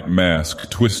gray-white mask,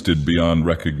 twisted beyond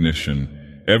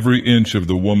recognition. Every inch of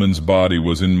the woman's body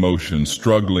was in motion,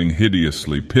 struggling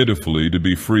hideously, pitifully to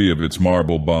be free of its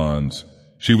marble bonds.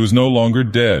 She was no longer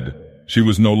dead. She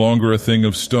was no longer a thing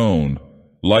of stone.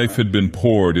 Life had been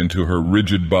poured into her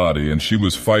rigid body, and she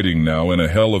was fighting now in a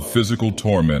hell of physical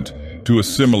torment to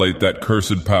assimilate that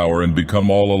cursed power and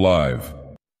become all alive.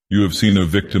 You have seen a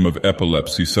victim of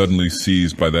epilepsy suddenly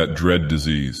seized by that dread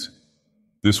disease.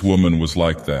 This woman was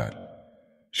like that.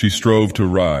 She strove to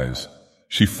rise.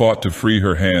 She fought to free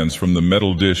her hands from the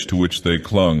metal dish to which they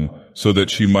clung, so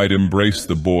that she might embrace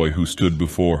the boy who stood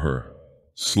before her.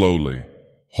 Slowly,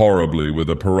 horribly, with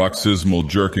a paroxysmal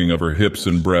jerking of her hips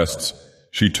and breasts,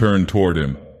 she turned toward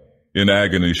him. In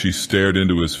agony, she stared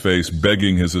into his face,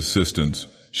 begging his assistance.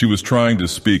 She was trying to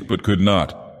speak, but could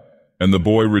not. And the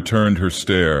boy returned her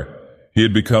stare. He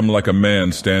had become like a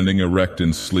man standing erect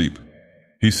in sleep.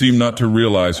 He seemed not to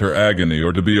realize her agony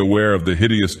or to be aware of the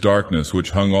hideous darkness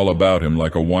which hung all about him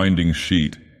like a winding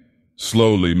sheet.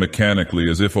 Slowly, mechanically,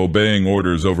 as if obeying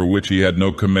orders over which he had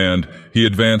no command, he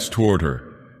advanced toward her.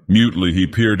 Mutely he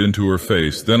peered into her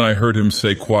face. Then I heard him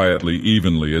say quietly,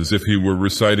 evenly, as if he were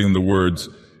reciting the words,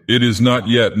 "It is not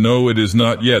yet, no, it is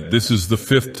not yet. This is the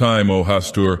 5th time, O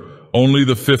Hastur, only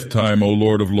the 5th time, O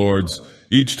Lord of Lords.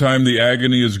 Each time the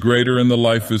agony is greater and the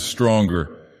life is stronger.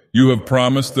 You have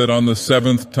promised that on the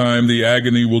 7th time the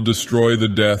agony will destroy the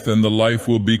death and the life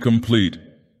will be complete.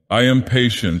 I am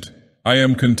patient. I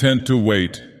am content to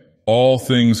wait. All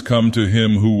things come to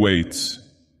him who waits."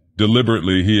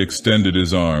 Deliberately he extended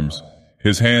his arms.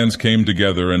 His hands came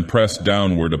together and pressed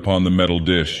downward upon the metal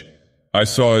dish. I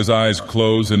saw his eyes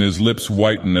close and his lips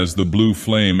whiten as the blue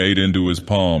flame ate into his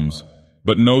palms.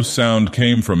 But no sound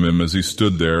came from him as he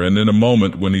stood there, and in a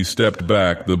moment when he stepped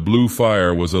back, the blue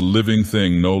fire was a living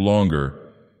thing no longer.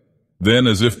 Then,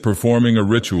 as if performing a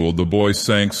ritual, the boy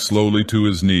sank slowly to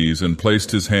his knees and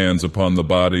placed his hands upon the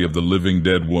body of the living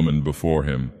dead woman before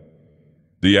him.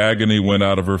 The agony went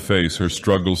out of her face, her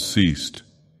struggles ceased.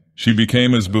 She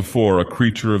became as before, a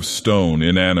creature of stone,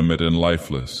 inanimate and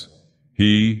lifeless.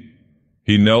 He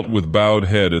knelt with bowed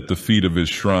head at the feet of his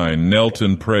shrine, knelt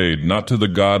and prayed, not to the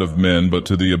God of men, but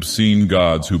to the obscene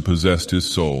gods who possessed his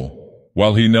soul.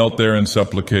 While he knelt there in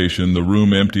supplication, the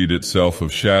room emptied itself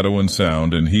of shadow and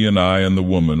sound, and he and I and the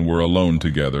woman were alone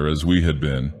together as we had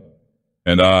been.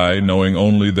 And I, knowing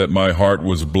only that my heart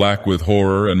was black with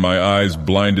horror and my eyes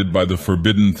blinded by the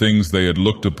forbidden things they had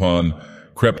looked upon,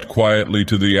 crept quietly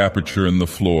to the aperture in the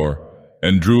floor,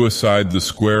 and drew aside the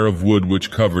square of wood which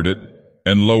covered it,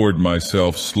 and lowered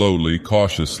myself slowly,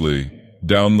 cautiously,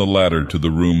 down the ladder to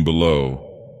the room below.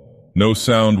 No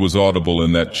sound was audible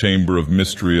in that chamber of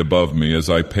mystery above me as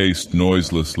I paced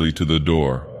noiselessly to the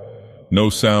door. No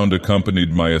sound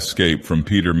accompanied my escape from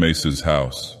Peter Mace's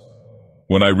house.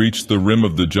 When I reached the rim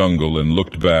of the jungle and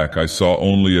looked back, I saw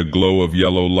only a glow of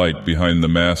yellow light behind the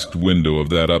masked window of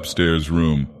that upstairs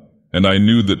room, and I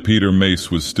knew that Peter Mace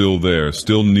was still there,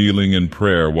 still kneeling in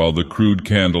prayer, while the crude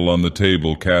candle on the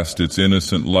table cast its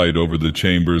innocent light over the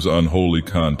chamber's unholy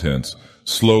contents.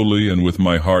 Slowly, and with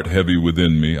my heart heavy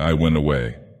within me, I went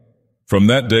away. From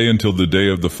that day until the day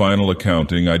of the final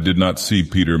accounting, I did not see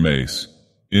Peter Mace.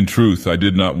 In truth, I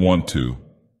did not want to.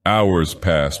 Hours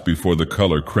passed before the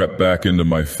color crept back into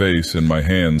my face and my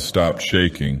hands stopped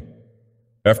shaking.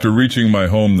 After reaching my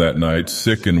home that night,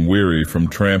 sick and weary from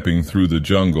tramping through the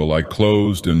jungle, I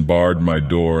closed and barred my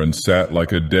door and sat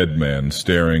like a dead man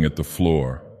staring at the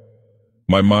floor.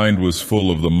 My mind was full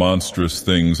of the monstrous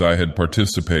things I had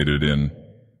participated in.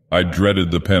 I dreaded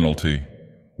the penalty.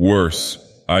 Worse,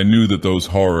 I knew that those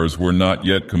horrors were not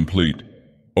yet complete.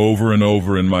 Over and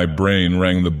over in my brain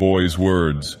rang the boy's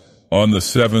words, "On the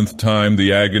seventh time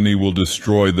the agony will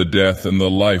destroy the death and the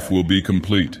life will be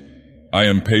complete. I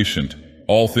am patient.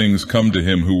 All things come to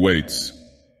him who waits."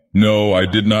 No, I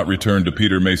did not return to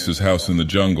Peter Mace's house in the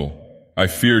jungle. I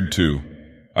feared to.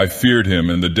 I feared him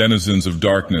and the denizens of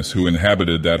darkness who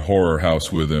inhabited that horror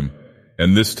house with him.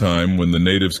 And this time, when the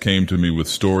natives came to me with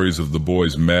stories of the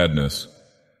boy's madness,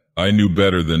 I knew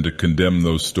better than to condemn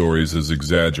those stories as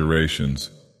exaggerations.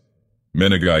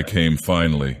 Menegai came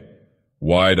finally.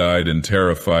 Wide-eyed and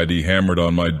terrified, he hammered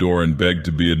on my door and begged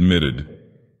to be admitted.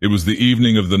 It was the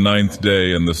evening of the 9th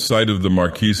day, and the sight of the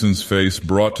Marquisan's face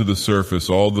brought to the surface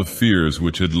all the fears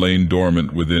which had lain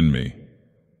dormant within me.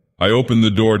 I opened the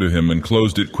door to him and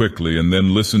closed it quickly, and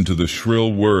then listened to the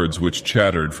shrill words which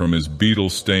chattered from his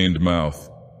beetle-stained mouth.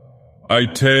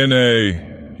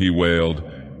 "Aitene," he wailed,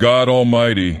 "God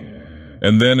Almighty."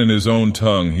 And then in his own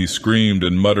tongue he screamed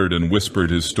and muttered and whispered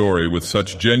his story with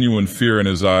such genuine fear in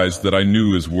his eyes that I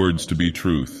knew his words to be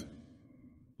truth.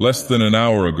 Less than an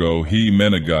hour ago, he,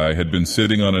 Menegai, had been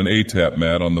sitting on an atap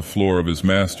mat on the floor of his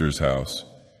master's house.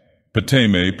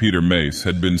 Peteme, Peter Mace,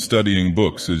 had been studying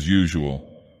books as usual,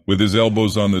 with his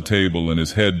elbows on the table and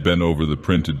his head bent over the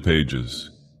printed pages.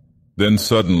 Then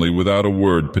suddenly, without a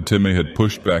word, Peteme had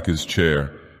pushed back his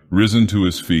chair, risen to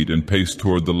his feet, and paced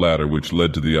toward the ladder which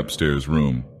led to the upstairs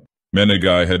room.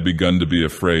 Menegai had begun to be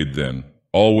afraid then.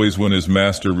 Always when his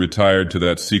master retired to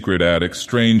that secret attic,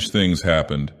 strange things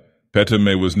happened.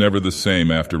 Peteme was never the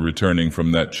same after returning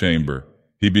from that chamber.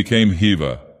 He became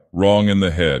Hiva, wrong in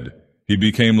the head. He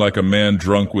became like a man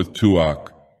drunk with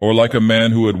tuak, or like a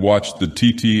man who had watched the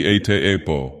Titi Ete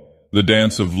Epo, the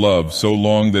dance of love, so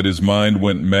long that his mind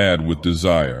went mad with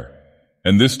desire.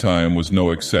 And this time was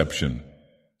no exception.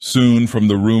 Soon from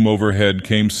the room overhead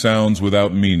came sounds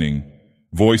without meaning.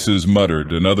 Voices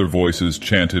muttered and other voices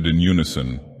chanted in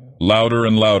unison. Louder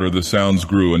and louder the sounds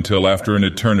grew until after an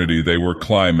eternity they were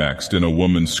climaxed in a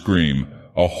woman's scream,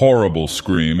 a horrible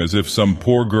scream as if some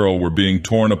poor girl were being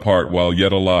torn apart while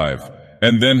yet alive.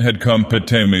 And then had come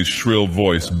Peteme's shrill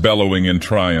voice, bellowing in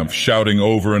triumph, shouting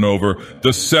over and over,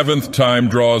 "The 7th time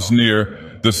draws near.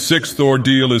 The 6th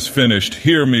ordeal is finished.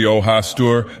 Hear me, O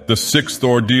Hastur. The 6th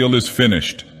ordeal is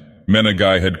finished."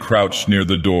 Menegai had crouched near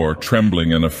the door,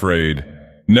 trembling and afraid.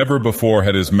 Never before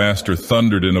had his master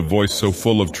thundered in a voice so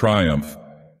full of triumph.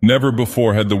 Never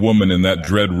before had the woman in that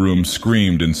dread room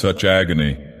screamed in such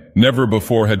agony. Never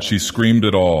before had she screamed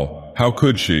at all. How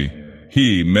could she?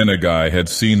 He, Menegai, had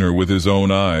seen her with his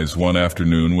own eyes one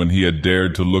afternoon when he had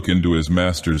dared to look into his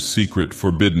master's secret,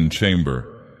 forbidden chamber.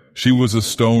 She was a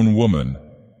stone woman.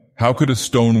 How could a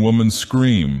stone woman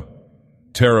scream?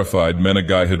 Terrified,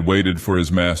 Menegai had waited for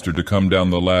his master to come down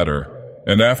the ladder,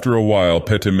 and after a while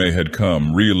Peteme had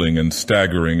come, reeling and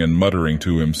staggering and muttering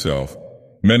to himself.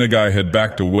 Menegai had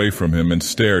backed away from him and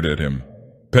stared at him.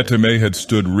 Petime had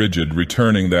stood rigid,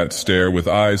 returning that stare with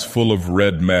eyes full of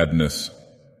red madness.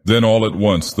 Then all at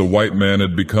once the white man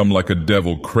had become like a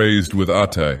devil crazed with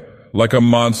ate, like a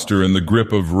monster in the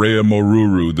grip of Rea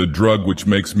Moruru, the drug which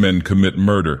makes men commit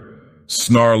murder.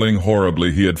 Snarling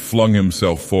horribly, he had flung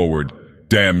himself forward.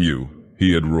 "Damn you,"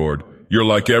 he had roared. "You're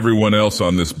like everyone else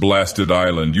on this blasted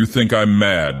island. You think I'm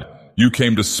mad. You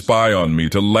came to spy on me,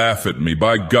 to laugh at me.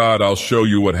 By God, I'll show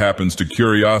you what happens to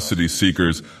curiosity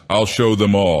seekers. I'll show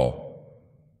them all."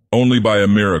 Only by a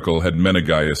miracle had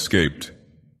Menegai escaped.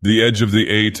 The edge of the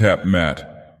ATAP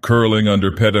mat, curling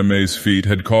under Petime's feet,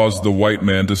 had caused the white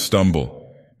man to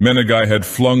stumble. Menegai had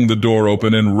flung the door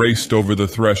open and raced over the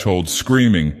threshold,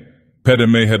 screaming.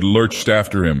 Petime had lurched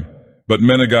after him, but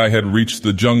Menegai had reached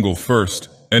the jungle first,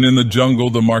 and in the jungle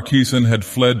the Marquisan had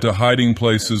fled to hiding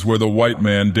places where the white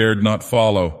man dared not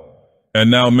follow.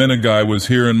 And now Menegai was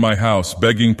here in my house,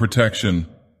 begging protection,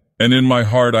 and in my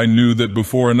heart I knew that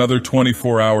before another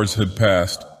 24 hours had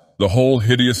passed, the whole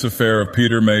hideous affair of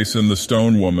Peter Mace and the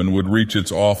stone woman would reach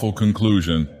its awful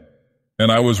conclusion.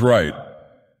 And I was right.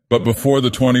 But before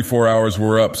the 24 hours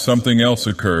were up, something else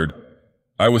occurred.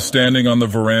 I was standing on the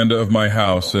veranda of my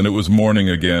house, and it was morning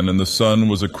again, and the sun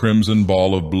was a crimson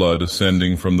ball of blood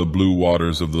ascending from the blue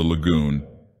waters of the lagoon.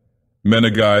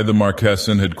 Menegai, the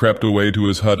Marquesan, had crept away to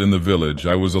his hut in the village.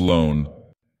 I was alone.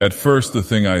 At first the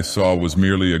thing I saw was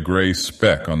merely a gray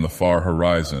speck on the far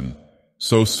horizon,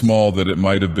 so small that it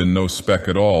might have been no speck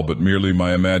at all, but merely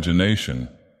my imagination.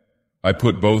 I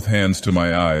put both hands to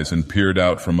my eyes and peered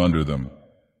out from under them.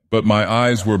 But my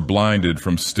eyes were blinded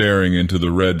from staring into the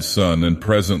red sun, and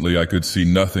presently I could see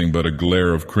nothing but a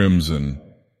glare of crimson.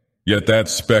 Yet that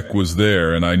speck was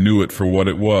there, and I knew it for what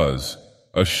it was,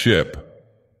 a ship.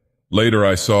 Later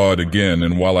I saw it again,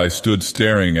 and while I stood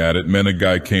staring at it,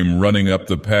 Menegai came running up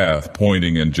the path,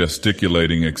 pointing and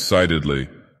gesticulating excitedly.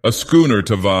 "A schooner,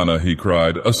 Tavana," he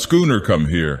cried. "A schooner come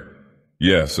here."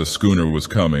 Yes, a schooner was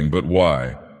coming, but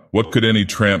why? What could any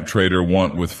tramp trader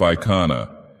want with Phaikana?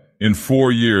 In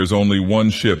 4 years only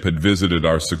one ship had visited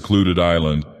our secluded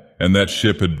island, and that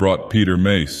ship had brought Peter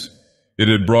Mace. It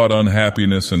had brought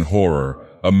unhappiness and horror,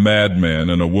 a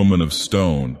madman and a woman of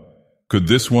stone. Could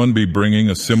this one be bringing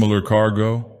a similar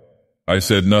cargo? I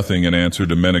said nothing in answer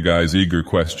to Menegai's eager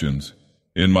questions.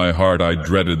 In my heart I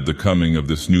dreaded the coming of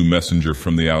this new messenger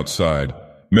from the outside.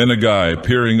 Menegai,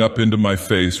 peering up into my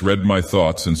face, read my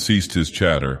thoughts and ceased his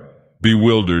chatter.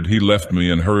 Bewildered, he left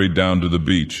me and hurried down to the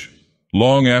beach.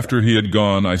 Long after he had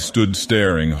gone, I stood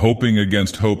staring, hoping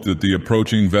against hope that the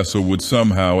approaching vessel would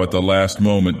somehow at the last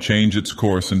moment change its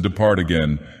course and depart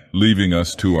again, leaving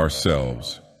us to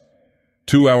ourselves.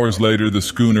 2 hours later, the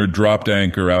schooner dropped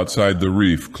anchor outside the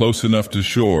reef, close enough to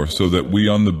shore so that we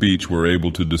on the beach were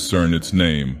able to discern its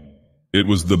name. It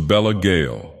was the Bella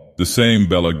Gale, the same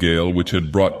Bella Gale which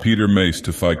had brought Peter Mace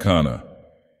to Phaikana.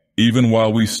 Even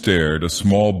while we stared, a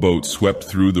small boat swept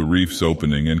through the reef's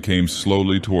opening and came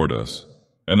slowly toward us.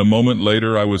 And a moment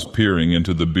later I was peering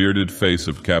into the bearded face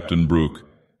of Captain Brooke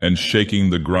and shaking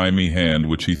the grimy hand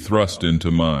which he thrust into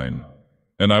mine.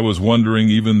 And I was wondering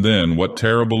even then what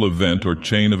terrible event or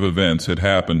chain of events had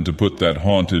happened to put that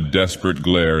haunted, desperate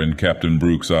glare in Captain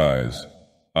Brooke's eyes.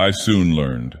 I soon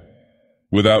learned.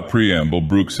 Without preamble,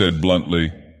 Brooke said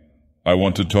bluntly, "I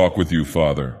want to talk with you,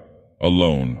 Father,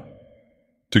 alone."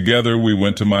 Together we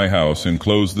went to my house and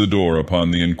closed the door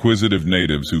upon the inquisitive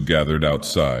natives who gathered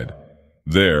outside.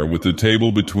 There, with the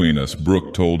table between us,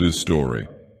 Brooke told his story.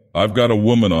 "I've got a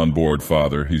woman on board,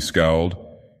 Father," he scowled.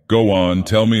 "Go on,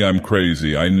 tell me I'm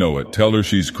crazy, I know it. Tell her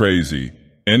she's crazy.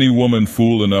 Any woman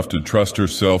fool enough to trust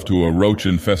herself to a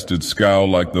roach-infested scow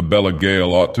like the Bella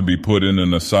Gale ought to be put in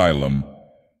an asylum.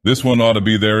 This one ought to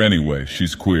be there anyway,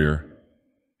 she's queer."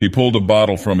 He pulled a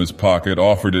bottle from his pocket,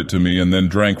 offered it to me, and then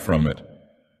drank from it.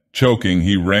 Choking,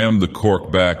 he rammed the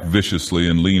cork back viciously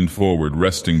and leaned forward,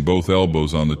 resting both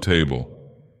elbows on the table.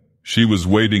 "She was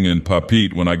waiting in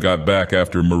Papit when I got back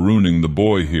after marooning the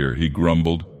boy here," he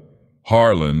grumbled.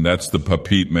 "Harlan, that's the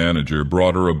Papit manager,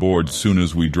 brought her aboard soon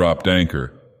as we dropped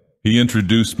anchor. He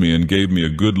introduced me and gave me a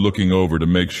good looking over to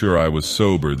make sure I was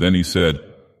sober. Then he said,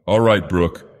 'All right,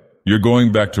 Brooke, you're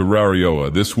going back to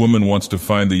Rarioa. This woman wants to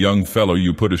find the young fellow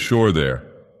you put ashore there.'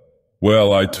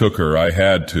 Well, I took her, I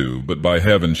had to, but by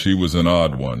heaven she was an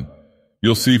odd one.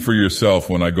 You'll see for yourself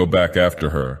when I go back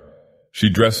after her. She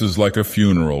dresses like a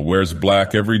funeral, wears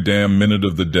black every damn minute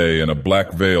of the day, and a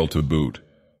black veil to boot.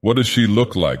 What does she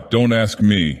look like? Don't ask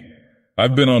me.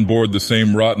 I've been on board the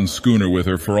same rotten schooner with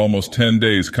her for almost 10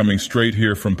 days, coming straight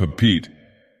here from Papit,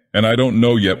 and I don't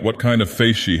know yet what kind of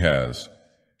face she has.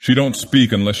 She don't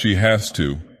speak unless she has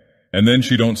to, and then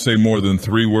she don't say more than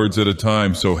 3 words at a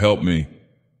time, so help me.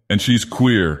 And she's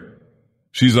queer.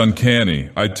 She's uncanny,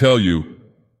 I tell you.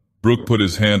 Brooke put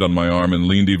his hand on my arm and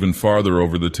leaned even farther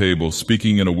over the table,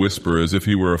 speaking in a whisper as if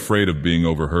he were afraid of being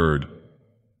overheard.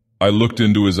 I looked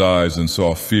into his eyes and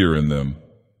saw fear in them.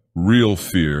 Real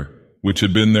fear, which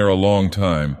had been there a long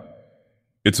time.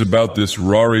 "It's about this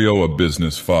Rarioa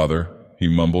business, Father," he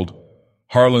mumbled.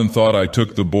 "Harlan thought I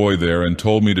took the boy there and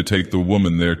told me to take the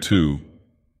woman there too.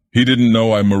 He didn't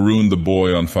know I marooned the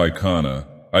boy on Phycana.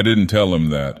 I didn't tell him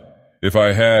that. If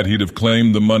I had, he'd have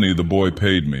claimed the money the boy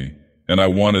paid me, and I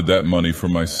wanted that money for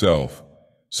myself.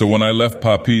 So when I left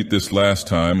Papit this last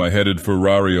time, I headed for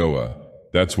Rarioa.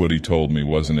 That's what he told me,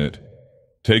 wasn't it?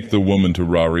 Take the woman to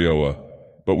Rarioa.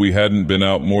 But we hadn't been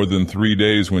out more than 3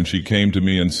 days when she came to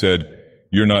me and said,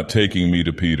 'You're not taking me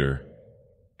to Peter.'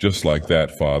 Just like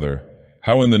that, Father.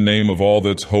 How in the name of all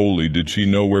that's holy did she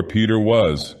know where Peter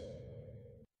was?"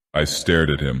 I stared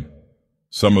at him.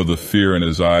 Some of the fear in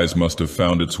his eyes must have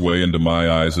found its way into my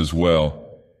eyes as well.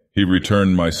 He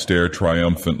returned my stare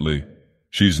triumphantly.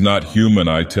 "She's not human,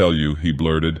 I tell you," he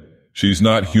blurted. "She's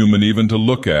not human even to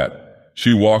look at.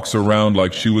 She walks around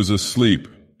like she was asleep.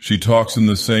 She talks in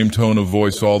the same tone of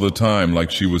voice all the time, like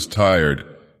she was tired.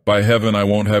 By heaven, I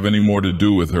won't have any more to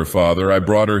do with her, Father. I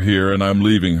brought her here and I'm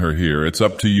leaving her here. It's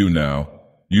up to you now.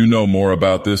 You know more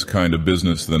about this kind of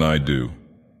business than I do."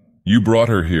 "You brought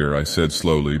her here," I said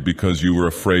slowly, "because you were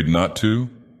afraid not to?"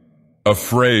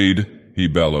 "Afraid?" he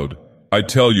bellowed. "I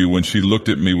tell you, when she looked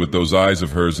at me with those eyes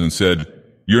of hers and said,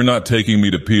 'You're not taking me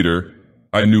to Peter,'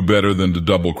 I knew better than to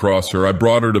double-cross her. I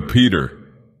brought her to Peter."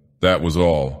 That was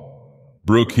all.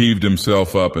 Brooke heaved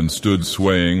himself up and stood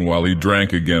swaying while he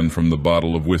drank again from the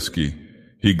bottle of whiskey.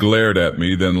 He glared at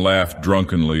me, then laughed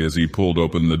drunkenly as he pulled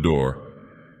open the door.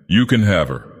 "You can have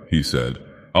her," he said.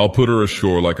 "I'll put her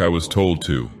ashore like I was told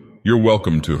to. You're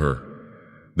welcome to her."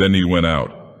 Then he went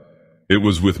out. It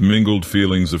was with mingled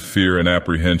feelings of fear and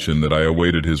apprehension that I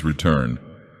awaited his return.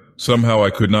 Somehow I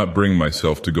could not bring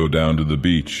myself to go down to the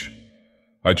beach.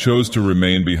 I chose to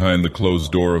remain behind the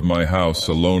closed door of my house,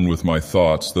 alone with my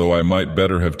thoughts, though I might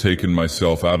better have taken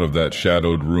myself out of that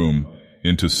shadowed room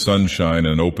into sunshine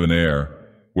and open air,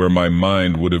 where my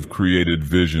mind would have created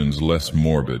visions less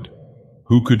morbid.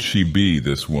 Who could she be,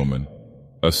 this woman?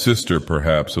 A sister,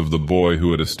 perhaps, of the boy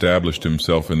who had established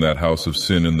himself in that house of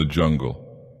sin in the jungle.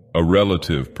 A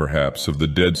relative, perhaps, of the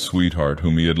dead sweetheart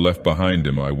whom he had left behind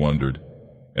him, I wondered,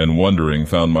 and wondering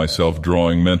found myself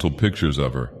drawing mental pictures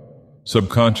of her.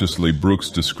 Subconsciously, Brooke's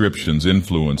descriptions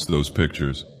influenced those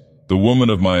pictures. The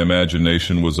woman of my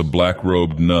imagination was a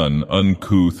black-robed nun,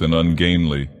 uncouth and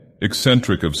ungainly,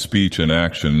 eccentric of speech and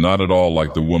action, not at all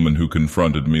like the woman who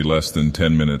confronted me less than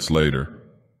 10 minutes later.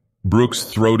 Brooke's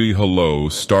throaty hello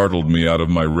startled me out of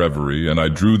my reverie, and I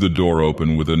drew the door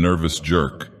open with a nervous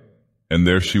jerk. And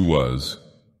there she was,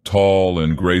 tall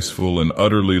and graceful and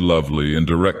utterly lovely, in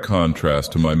direct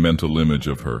contrast to my mental image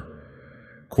of her.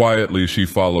 Quietly, she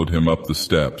followed him up the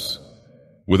steps.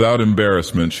 Without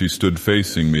embarrassment, she stood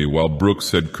facing me while Brooke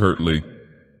said curtly,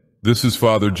 "This is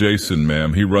Father Jason,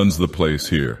 ma'am. He runs the place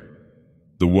here."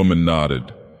 The woman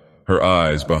nodded. Her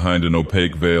eyes, behind an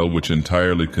opaque veil which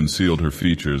entirely concealed her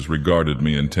features, regarded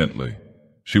me intently.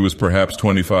 She was perhaps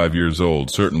 25 years old,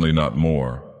 certainly not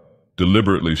more.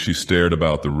 Deliberately, she stared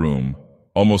about the room.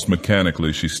 Almost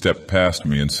mechanically, she stepped past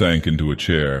me and sank into a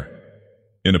chair.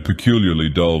 In a peculiarly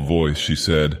dull voice, she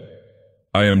said,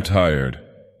 "I am tired.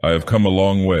 I have come a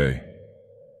long way."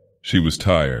 She was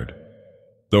tired.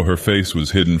 Though her face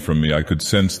was hidden from me, I could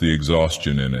sense the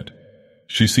exhaustion in it.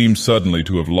 She seemed suddenly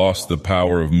to have lost the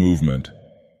power of movement,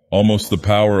 almost the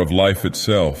power of life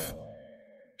itself.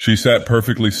 She sat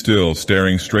perfectly still,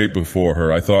 staring straight before her.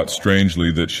 I thought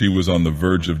strangely that she was on the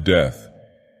verge of death.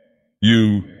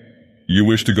 You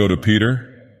wish to go to Peter?"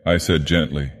 I said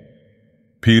gently.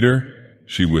 "Peter?"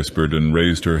 she whispered and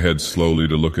raised her head slowly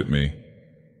to look at me.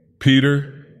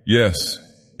 "Peter? Yes,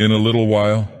 in a little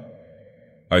while."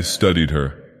 I studied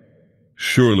her.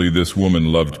 Surely this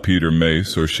woman loved Peter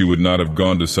Mace, or she would not have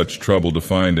gone to such trouble to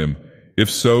find him.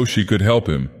 If so, she could help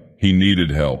him. He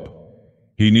needed help.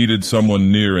 He needed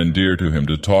someone near and dear to him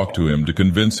to talk to him, to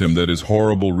convince him that his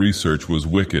horrible research was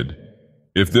wicked.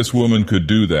 If this woman could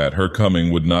do that, her coming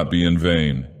would not be in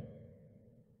vain.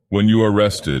 "When you are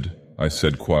rested," I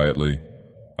said quietly,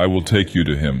 "I will take you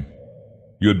to him.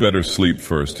 You had better sleep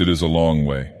first. It is a long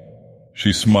way."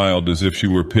 She smiled as if she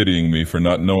were pitying me for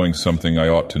not knowing something I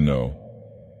ought to know.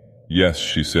 "Yes,"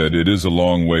 she said, "it is a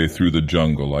long way through the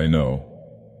jungle, I know."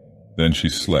 Then she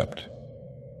slept.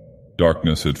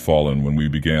 Darkness had fallen when we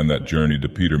began that journey to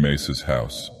Peter Mace's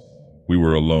house. We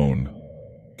were alone.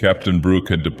 Captain Brooke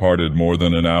had departed more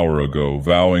than an hour ago,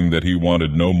 vowing that he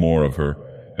wanted no more of her,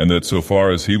 and that so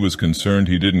far as he was concerned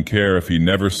he didn't care if he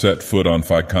never set foot on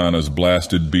Phycana's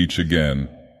blasted beach again.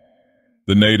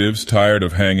 The natives, tired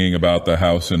of hanging about the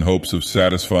house in hopes of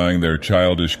satisfying their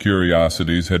childish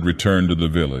curiosities, had returned to the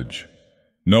village.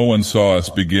 No one saw us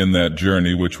begin that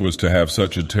journey which was to have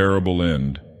such a terrible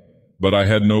end. But I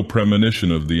had no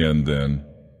premonition of the end then.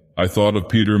 I thought of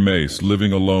Peter Mace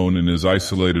living alone in his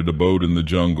isolated abode in the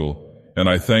jungle, and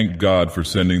I thanked God for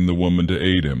sending the woman to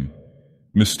aid him.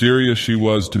 Mysterious she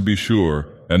was, to be sure,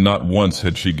 and not once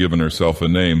had she given herself a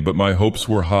name, but my hopes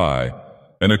were high,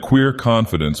 and a queer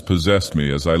confidence possessed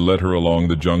me as I led her along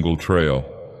the jungle trail.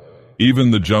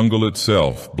 Even the jungle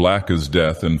itself, black as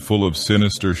death and full of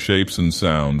sinister shapes and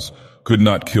sounds, could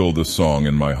not kill the song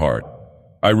in my heart.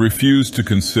 I refused to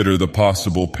consider the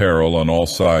possible peril on all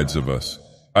sides of us.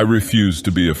 I refused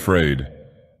to be afraid.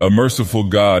 A merciful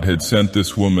God had sent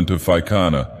this woman to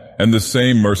Phycana, and the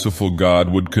same merciful God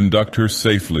would conduct her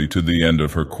safely to the end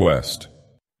of her quest.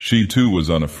 She too was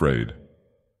unafraid.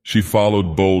 She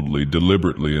followed boldly,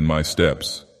 deliberately in my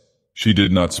steps. She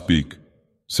did not speak.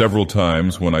 Several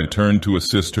times, when I turned to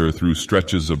assist her through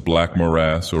stretches of black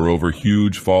morass or over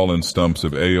huge fallen stumps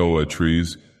of aoa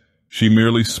trees, she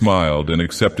merely smiled and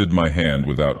accepted my hand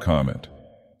without comment.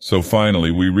 So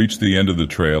finally we reached the end of the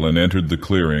trail and entered the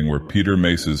clearing where Peter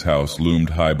Mace's house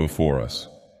loomed high before us.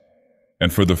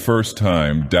 And for the first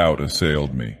time, doubt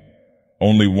assailed me.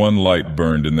 Only one light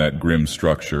burned in that grim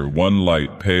structure, one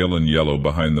light pale and yellow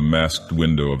behind the masked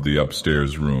window of the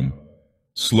upstairs room.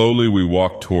 Slowly we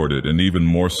walked toward it, and even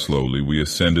more slowly we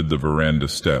ascended the veranda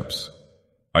steps.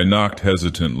 I knocked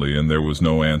hesitantly, and there was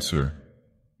no answer.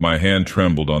 My hand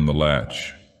trembled on the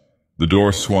latch. The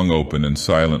door swung open, and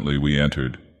silently we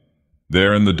entered.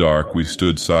 There in the dark we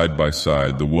stood side by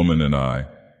side, the woman and I,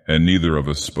 and neither of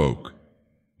us spoke.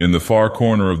 In the far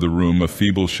corner of the room a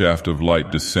feeble shaft of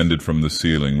light descended from the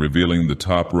ceiling, revealing the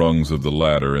top rungs of the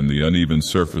ladder and the uneven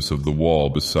surface of the wall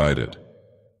beside it.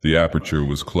 The aperture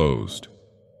was closed.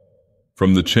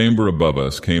 From the chamber above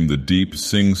us came the deep,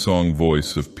 sing-song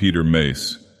voice of Peter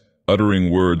Mace,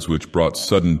 uttering words which brought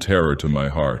sudden terror to my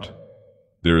heart.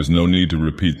 There is no need to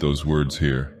repeat those words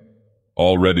here.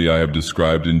 Already I have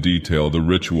described in detail the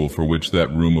ritual for which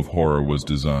that room of horror was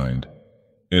designed.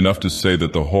 Enough to say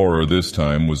that the horror this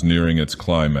time was nearing its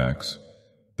climax,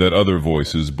 that other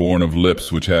voices, born of lips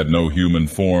which had no human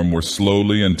form, were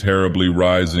slowly and terribly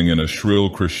rising in a shrill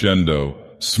crescendo,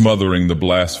 smothering the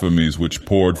blasphemies which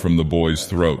poured from the boy's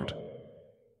throat.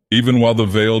 Even while the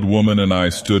veiled woman and I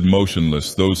stood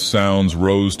motionless, those sounds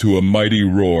rose to a mighty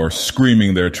roar,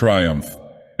 screaming their triumph,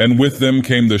 and with them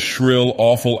came the shrill,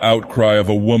 awful outcry of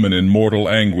a woman in mortal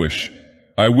anguish.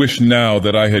 I wish now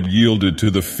that I had yielded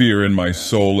to the fear in my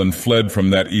soul and fled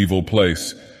from that evil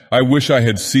place. I wish I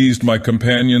had seized my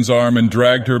companion's arm and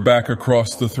dragged her back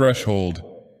across the threshold.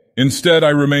 Instead, I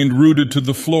remained rooted to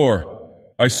the floor.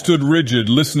 I stood rigid,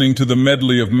 listening to the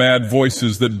medley of mad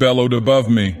voices that bellowed above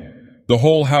me. The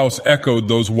whole house echoed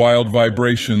those wild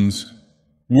vibrations.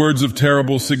 Words of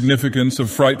terrible significance, of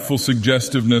frightful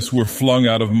suggestiveness were flung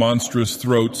out of monstrous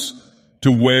throats,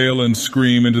 to wail and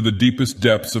scream into the deepest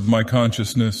depths of my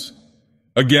consciousness.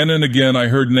 Again and again I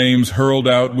heard names hurled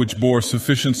out which bore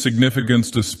sufficient significance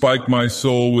to spike my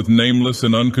soul with nameless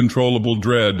and uncontrollable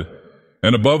dread,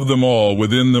 and above them all,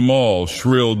 within them all,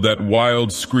 shrilled that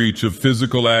wild screech of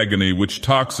physical agony which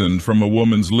tocsined from a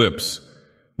woman's lips.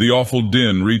 The awful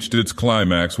din reached its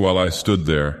climax while I stood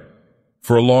there.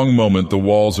 For a long moment the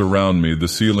walls around me, the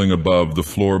ceiling above, the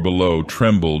floor below,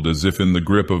 trembled as if in the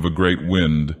grip of a great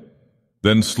wind.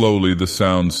 Then slowly the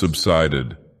sounds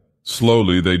subsided.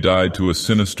 Slowly they died to a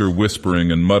sinister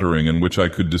whispering and muttering in which I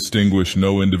could distinguish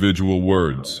no individual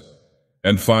words.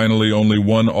 And finally only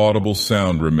one audible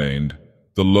sound remained,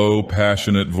 the low,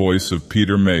 passionate voice of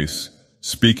Peter Mace,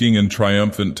 speaking in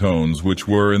triumphant tones which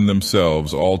were in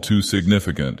themselves all too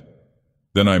significant.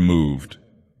 Then I moved.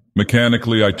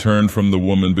 Mechanically I turned from the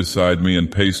woman beside me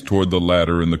and paced toward the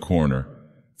ladder in the corner.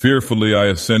 Fearfully I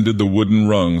ascended the wooden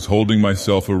rungs, holding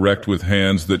myself erect with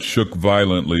hands that shook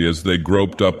violently as they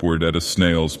groped upward at a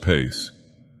snail's pace.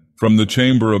 From the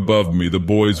chamber above me the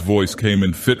boy's voice came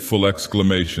in fitful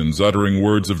exclamations, uttering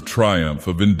words of triumph,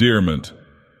 of endearment.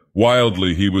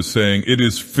 Wildly he was saying, "It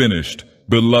is finished,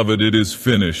 beloved, it is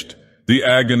finished. The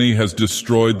agony has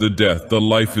destroyed the death, the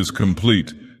life is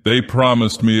complete. They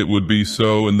promised me it would be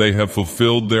so, and they have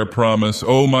fulfilled their promise.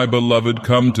 Oh, my beloved,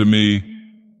 come to me."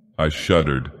 I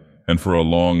shuddered, and for a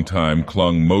long time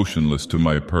clung motionless to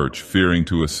my perch, fearing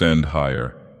to ascend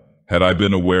higher. Had I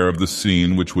been aware of the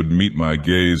scene which would meet my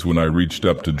gaze when I reached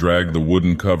up to drag the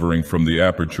wooden covering from the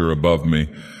aperture above me,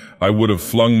 I would have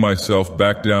flung myself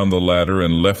back down the ladder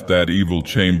and left that evil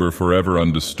chamber forever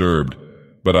undisturbed,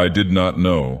 but I did not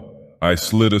know. I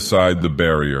slid aside the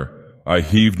barrier. I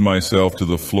heaved myself to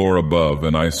the floor above,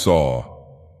 and I saw.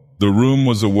 The room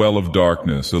was a well of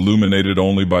darkness, illuminated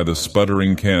only by the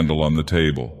sputtering candle on the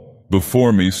table.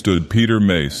 Before me stood Peter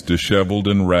Mace, disheveled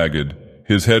and ragged,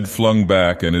 his head flung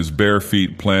back and his bare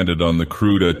feet planted on the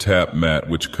crude tap mat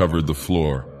which covered the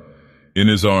floor. In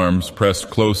his arms, pressed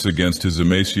close against his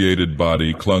emaciated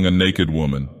body, clung a naked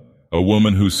woman, a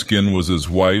woman whose skin was as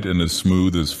white and as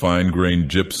smooth as fine-grained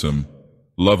gypsum.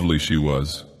 Lovely she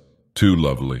was, too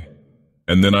lovely.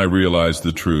 And then I realized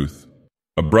the truth.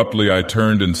 Abruptly I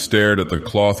turned and stared at the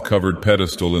cloth-covered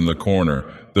pedestal in the corner,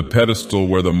 the pedestal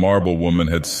where the marble woman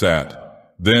had sat.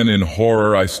 Then in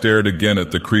horror I stared again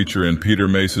at the creature in Peter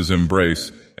Mace's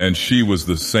embrace, and she was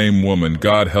the same woman.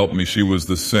 God help me, she was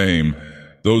the same.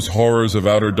 Those horrors of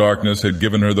outer darkness had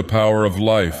given her the power of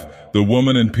life. The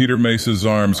woman in Peter Mace's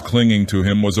arms clinging to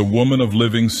him was a woman of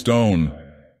living stone.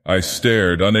 I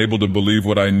stared, unable to believe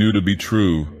what I knew to be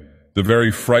true. The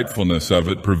very frightfulness of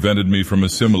it prevented me from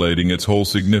assimilating its whole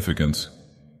significance.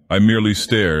 I merely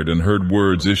stared and heard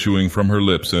words issuing from her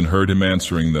lips and heard him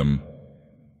answering them.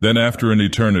 Then after an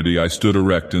eternity I stood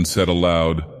erect and said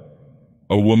aloud,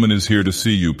 "A woman is here to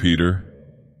see you, Peter."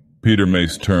 Peter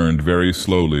Mace turned very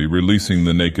slowly, releasing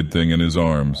the naked thing in his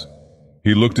arms.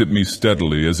 He looked at me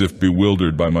steadily, as if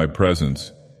bewildered by my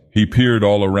presence. He peered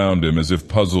all around him, as if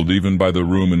puzzled even by the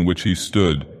room in which he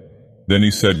stood. Then he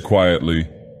said quietly,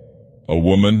 "A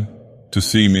woman? To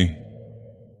see me?"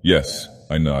 "Yes,"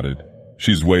 I nodded.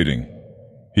 "She's waiting."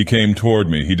 He came toward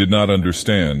me. He did not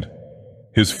understand.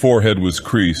 His forehead was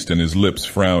creased and his lips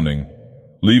frowning.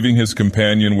 Leaving his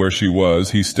companion where she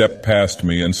was, he stepped past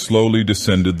me and slowly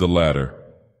descended the ladder.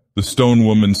 The stone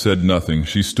woman said nothing.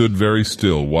 She stood very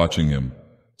still, watching him.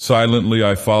 Silently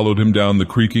I followed him down the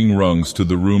creaking rungs to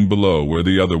the room below where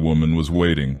the other woman was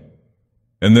waiting.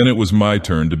 And then it was my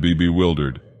turn to be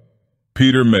bewildered.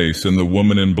 Peter Mace and the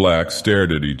woman in black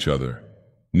stared at each other.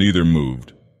 Neither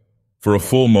moved. For a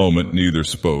full moment neither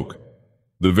spoke.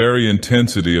 The very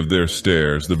intensity of their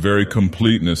stares, the very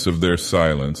completeness of their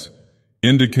silence,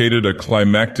 indicated a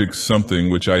climactic something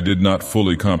which I did not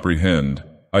fully comprehend.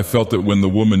 I felt that when the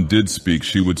woman did speak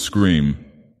she would scream,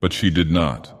 but she did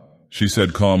not. She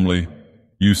said calmly,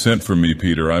 "You sent for me,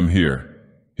 Peter, I'm here."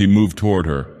 He moved toward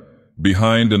her.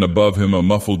 Behind and above him a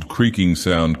muffled creaking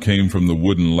sound came from the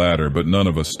wooden ladder, but none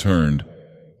of us turned.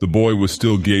 The boy was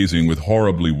still gazing with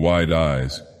horribly wide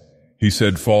eyes. He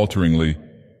said falteringly,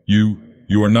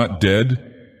 You are not dead?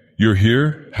 You're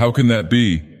here? How can that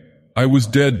be?" "I was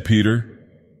dead, Peter."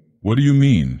 "What do you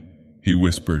mean?" he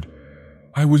whispered.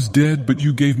 "I was dead, but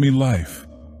you gave me life.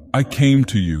 I came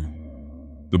to you."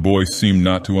 The boy seemed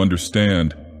not to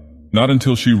understand. Not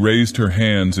until she raised her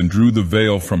hands and drew the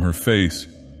veil from her face.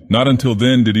 Not until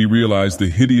then did he realize the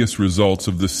hideous results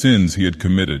of the sins he had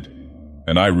committed.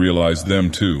 And I realized them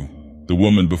too. The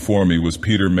woman before me was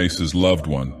Peter Mace's loved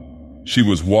one. She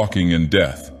was walking in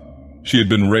death. She had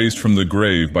been raised from the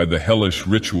grave by the hellish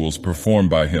rituals performed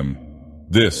by him.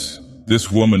 This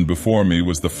woman before me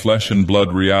was the flesh and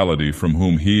blood reality from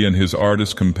whom he and his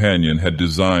artist companion had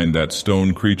designed that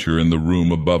stone creature in the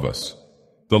room above us.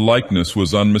 The likeness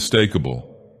was unmistakable,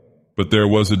 but there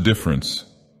was a difference.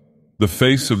 The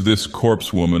face of this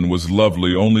corpse woman was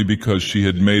lovely only because she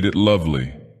had made it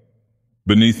lovely.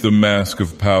 Beneath the mask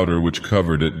of powder which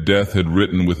covered it, death had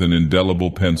written with an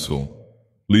indelible pencil,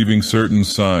 leaving certain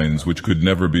signs which could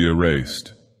never be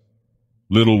erased.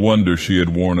 Little wonder she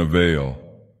had worn a veil.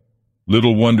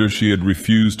 Little wonder she had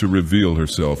refused to reveal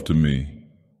herself to me,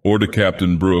 or to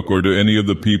Captain Brooke, or to any of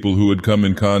the people who had come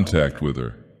in contact with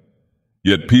her.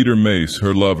 Yet Peter Mace,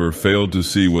 her lover, failed to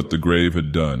see what the grave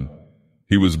had done.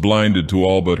 He was blinded to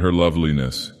all but her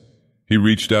loveliness. He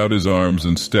reached out his arms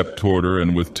and stepped toward her,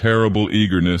 and with terrible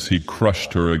eagerness he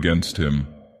crushed her against him.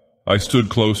 I stood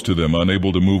close to them,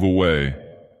 unable to move away.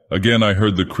 Again I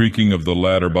heard the creaking of the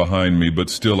ladder behind me, but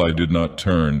still I did not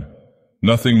turn.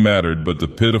 Nothing mattered but the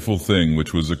pitiful thing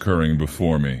which was occurring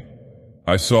before me.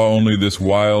 I saw only this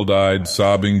wild-eyed,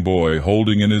 sobbing boy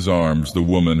holding in his arms the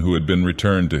woman who had been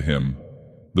returned to him.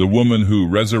 The woman who,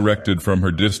 resurrected from her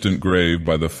distant grave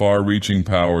by the far-reaching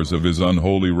powers of his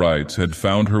unholy rites, had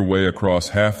found her way across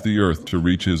half the earth to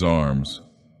reach his arms.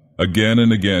 Again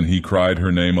and again he cried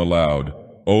her name aloud.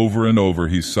 Over and over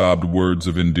he sobbed words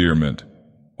of endearment.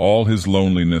 All his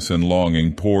loneliness and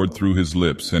longing poured through his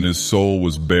lips, and his soul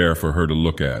was bare for her to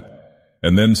look at.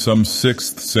 And then some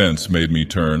sixth sense made me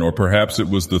turn, or perhaps it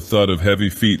was the thud of heavy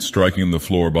feet striking the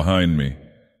floor behind me.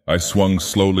 I swung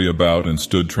slowly about and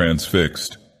stood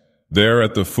transfixed. There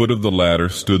at the foot of the ladder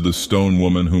stood the stone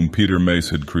woman whom Peter Mace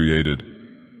had created.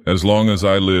 As long as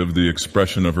I live, the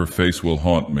expression of her face will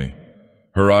haunt me.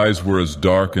 Her eyes were as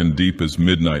dark and deep as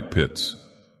midnight pits.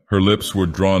 Her lips were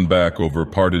drawn back over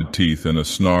parted teeth in a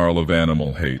snarl of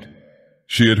animal hate.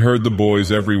 She had heard the boy's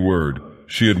every word.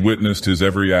 She had witnessed his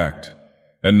every act.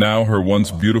 And now her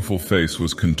once beautiful face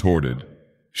was contorted.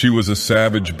 She was a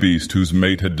savage beast whose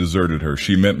mate had deserted her.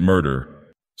 She meant murder.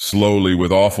 Slowly,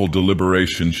 with awful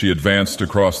deliberation, she advanced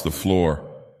across the floor.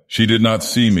 She did not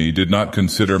see me, did not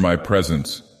consider my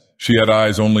presence. She had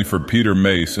eyes only for Peter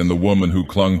Mace and the woman who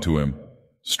clung to him.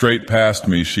 Straight past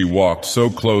me she walked, so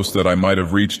close that I might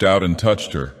have reached out and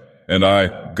touched her. And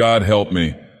God help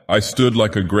me, I stood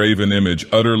like a graven image,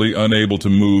 utterly unable to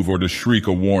move or to shriek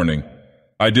a warning.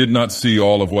 I did not see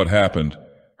all of what happened.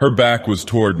 Her back was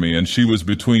toward me, and she was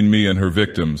between me and her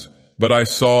victims. But I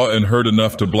saw and heard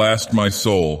enough to blast my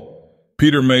soul.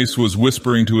 Peter Mace was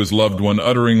whispering to his loved one,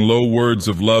 uttering low words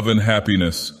of love and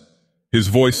happiness. His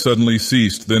voice suddenly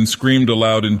ceased, then screamed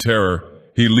aloud in terror.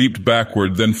 He leaped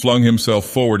backward, then flung himself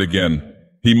forward again.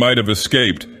 He might have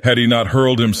escaped, had he not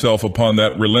hurled himself upon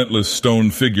that relentless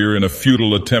stone figure in a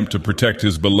futile attempt to protect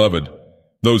his beloved.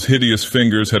 Those hideous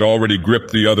fingers had already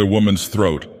gripped the other woman's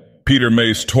throat. Peter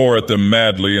Mace tore at them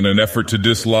madly in an effort to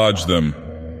dislodge them.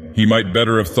 He might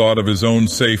better have thought of his own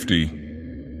safety.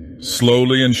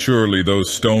 Slowly and surely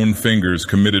those stone fingers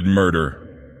committed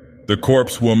murder. The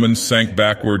corpse woman sank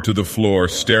backward to the floor,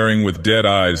 staring with dead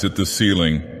eyes at the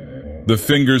ceiling. The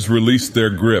fingers released their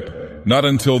grip. Not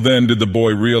until then did the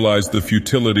boy realize the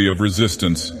futility of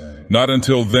resistance. Not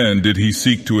until then did he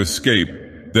seek to escape.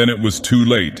 Then it was too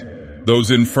late. Those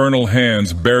infernal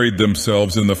hands buried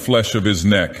themselves in the flesh of his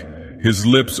neck. His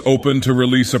lips opened to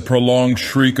release a prolonged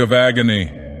shriek of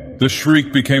agony. The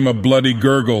shriek became a bloody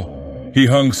gurgle. He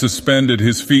hung suspended,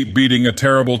 his feet beating a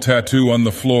terrible tattoo on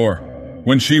the floor.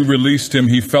 When she released him,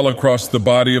 he fell across the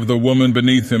body of the woman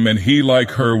beneath him, and he,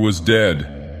 like her, was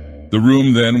dead. The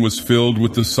room then was filled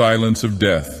with the silence of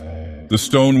death. The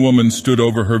stone woman stood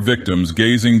over her victims,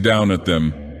 gazing down at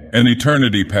them. An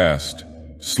eternity passed.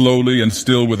 Slowly and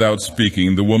still without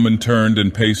speaking, the woman turned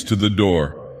and paced to the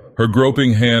door. Her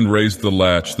groping hand raised the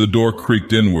latch. The door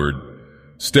creaked inward.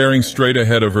 Staring straight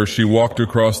ahead of her, she walked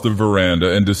across the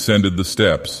veranda and descended the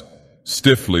steps.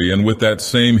 Stiffly, and with that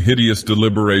same hideous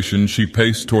deliberation, she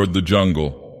paced toward the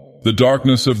jungle. The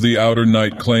darkness of the outer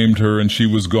night claimed her, and she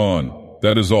was gone.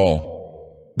 That is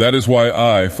all. That is why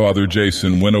I, Father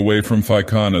Jason, went away from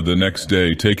Ficana the next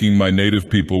day, taking my native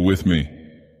people with me.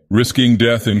 Risking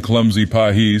death in clumsy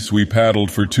pahis, we paddled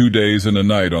for 2 days and a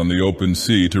night on the open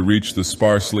sea to reach the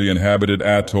sparsely inhabited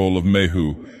atoll of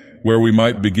Mehu, where we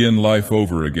might begin life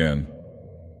over again.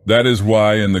 That is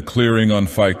why in the clearing on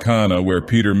Ficana, where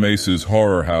Peter Mace's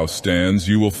horror house stands,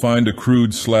 you will find a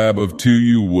crude slab of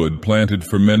tuyu wood planted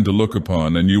for men to look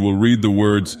upon, and you will read the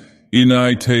words,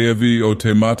 Inai Teavi o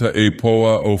Temata e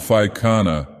Poa o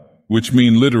Ficana, which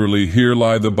mean literally, here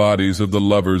lie the bodies of the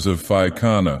lovers of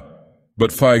Ficana.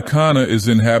 But Ficana is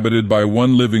inhabited by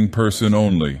one living person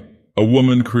only, a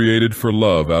woman created for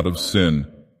love out of sin.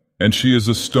 And she is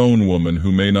a stone woman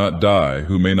who may not die,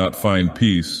 who may not find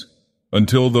peace,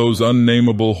 until those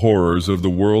unnameable horrors of the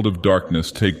world of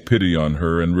darkness take pity on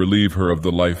her and relieve her of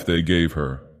the life they gave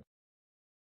her.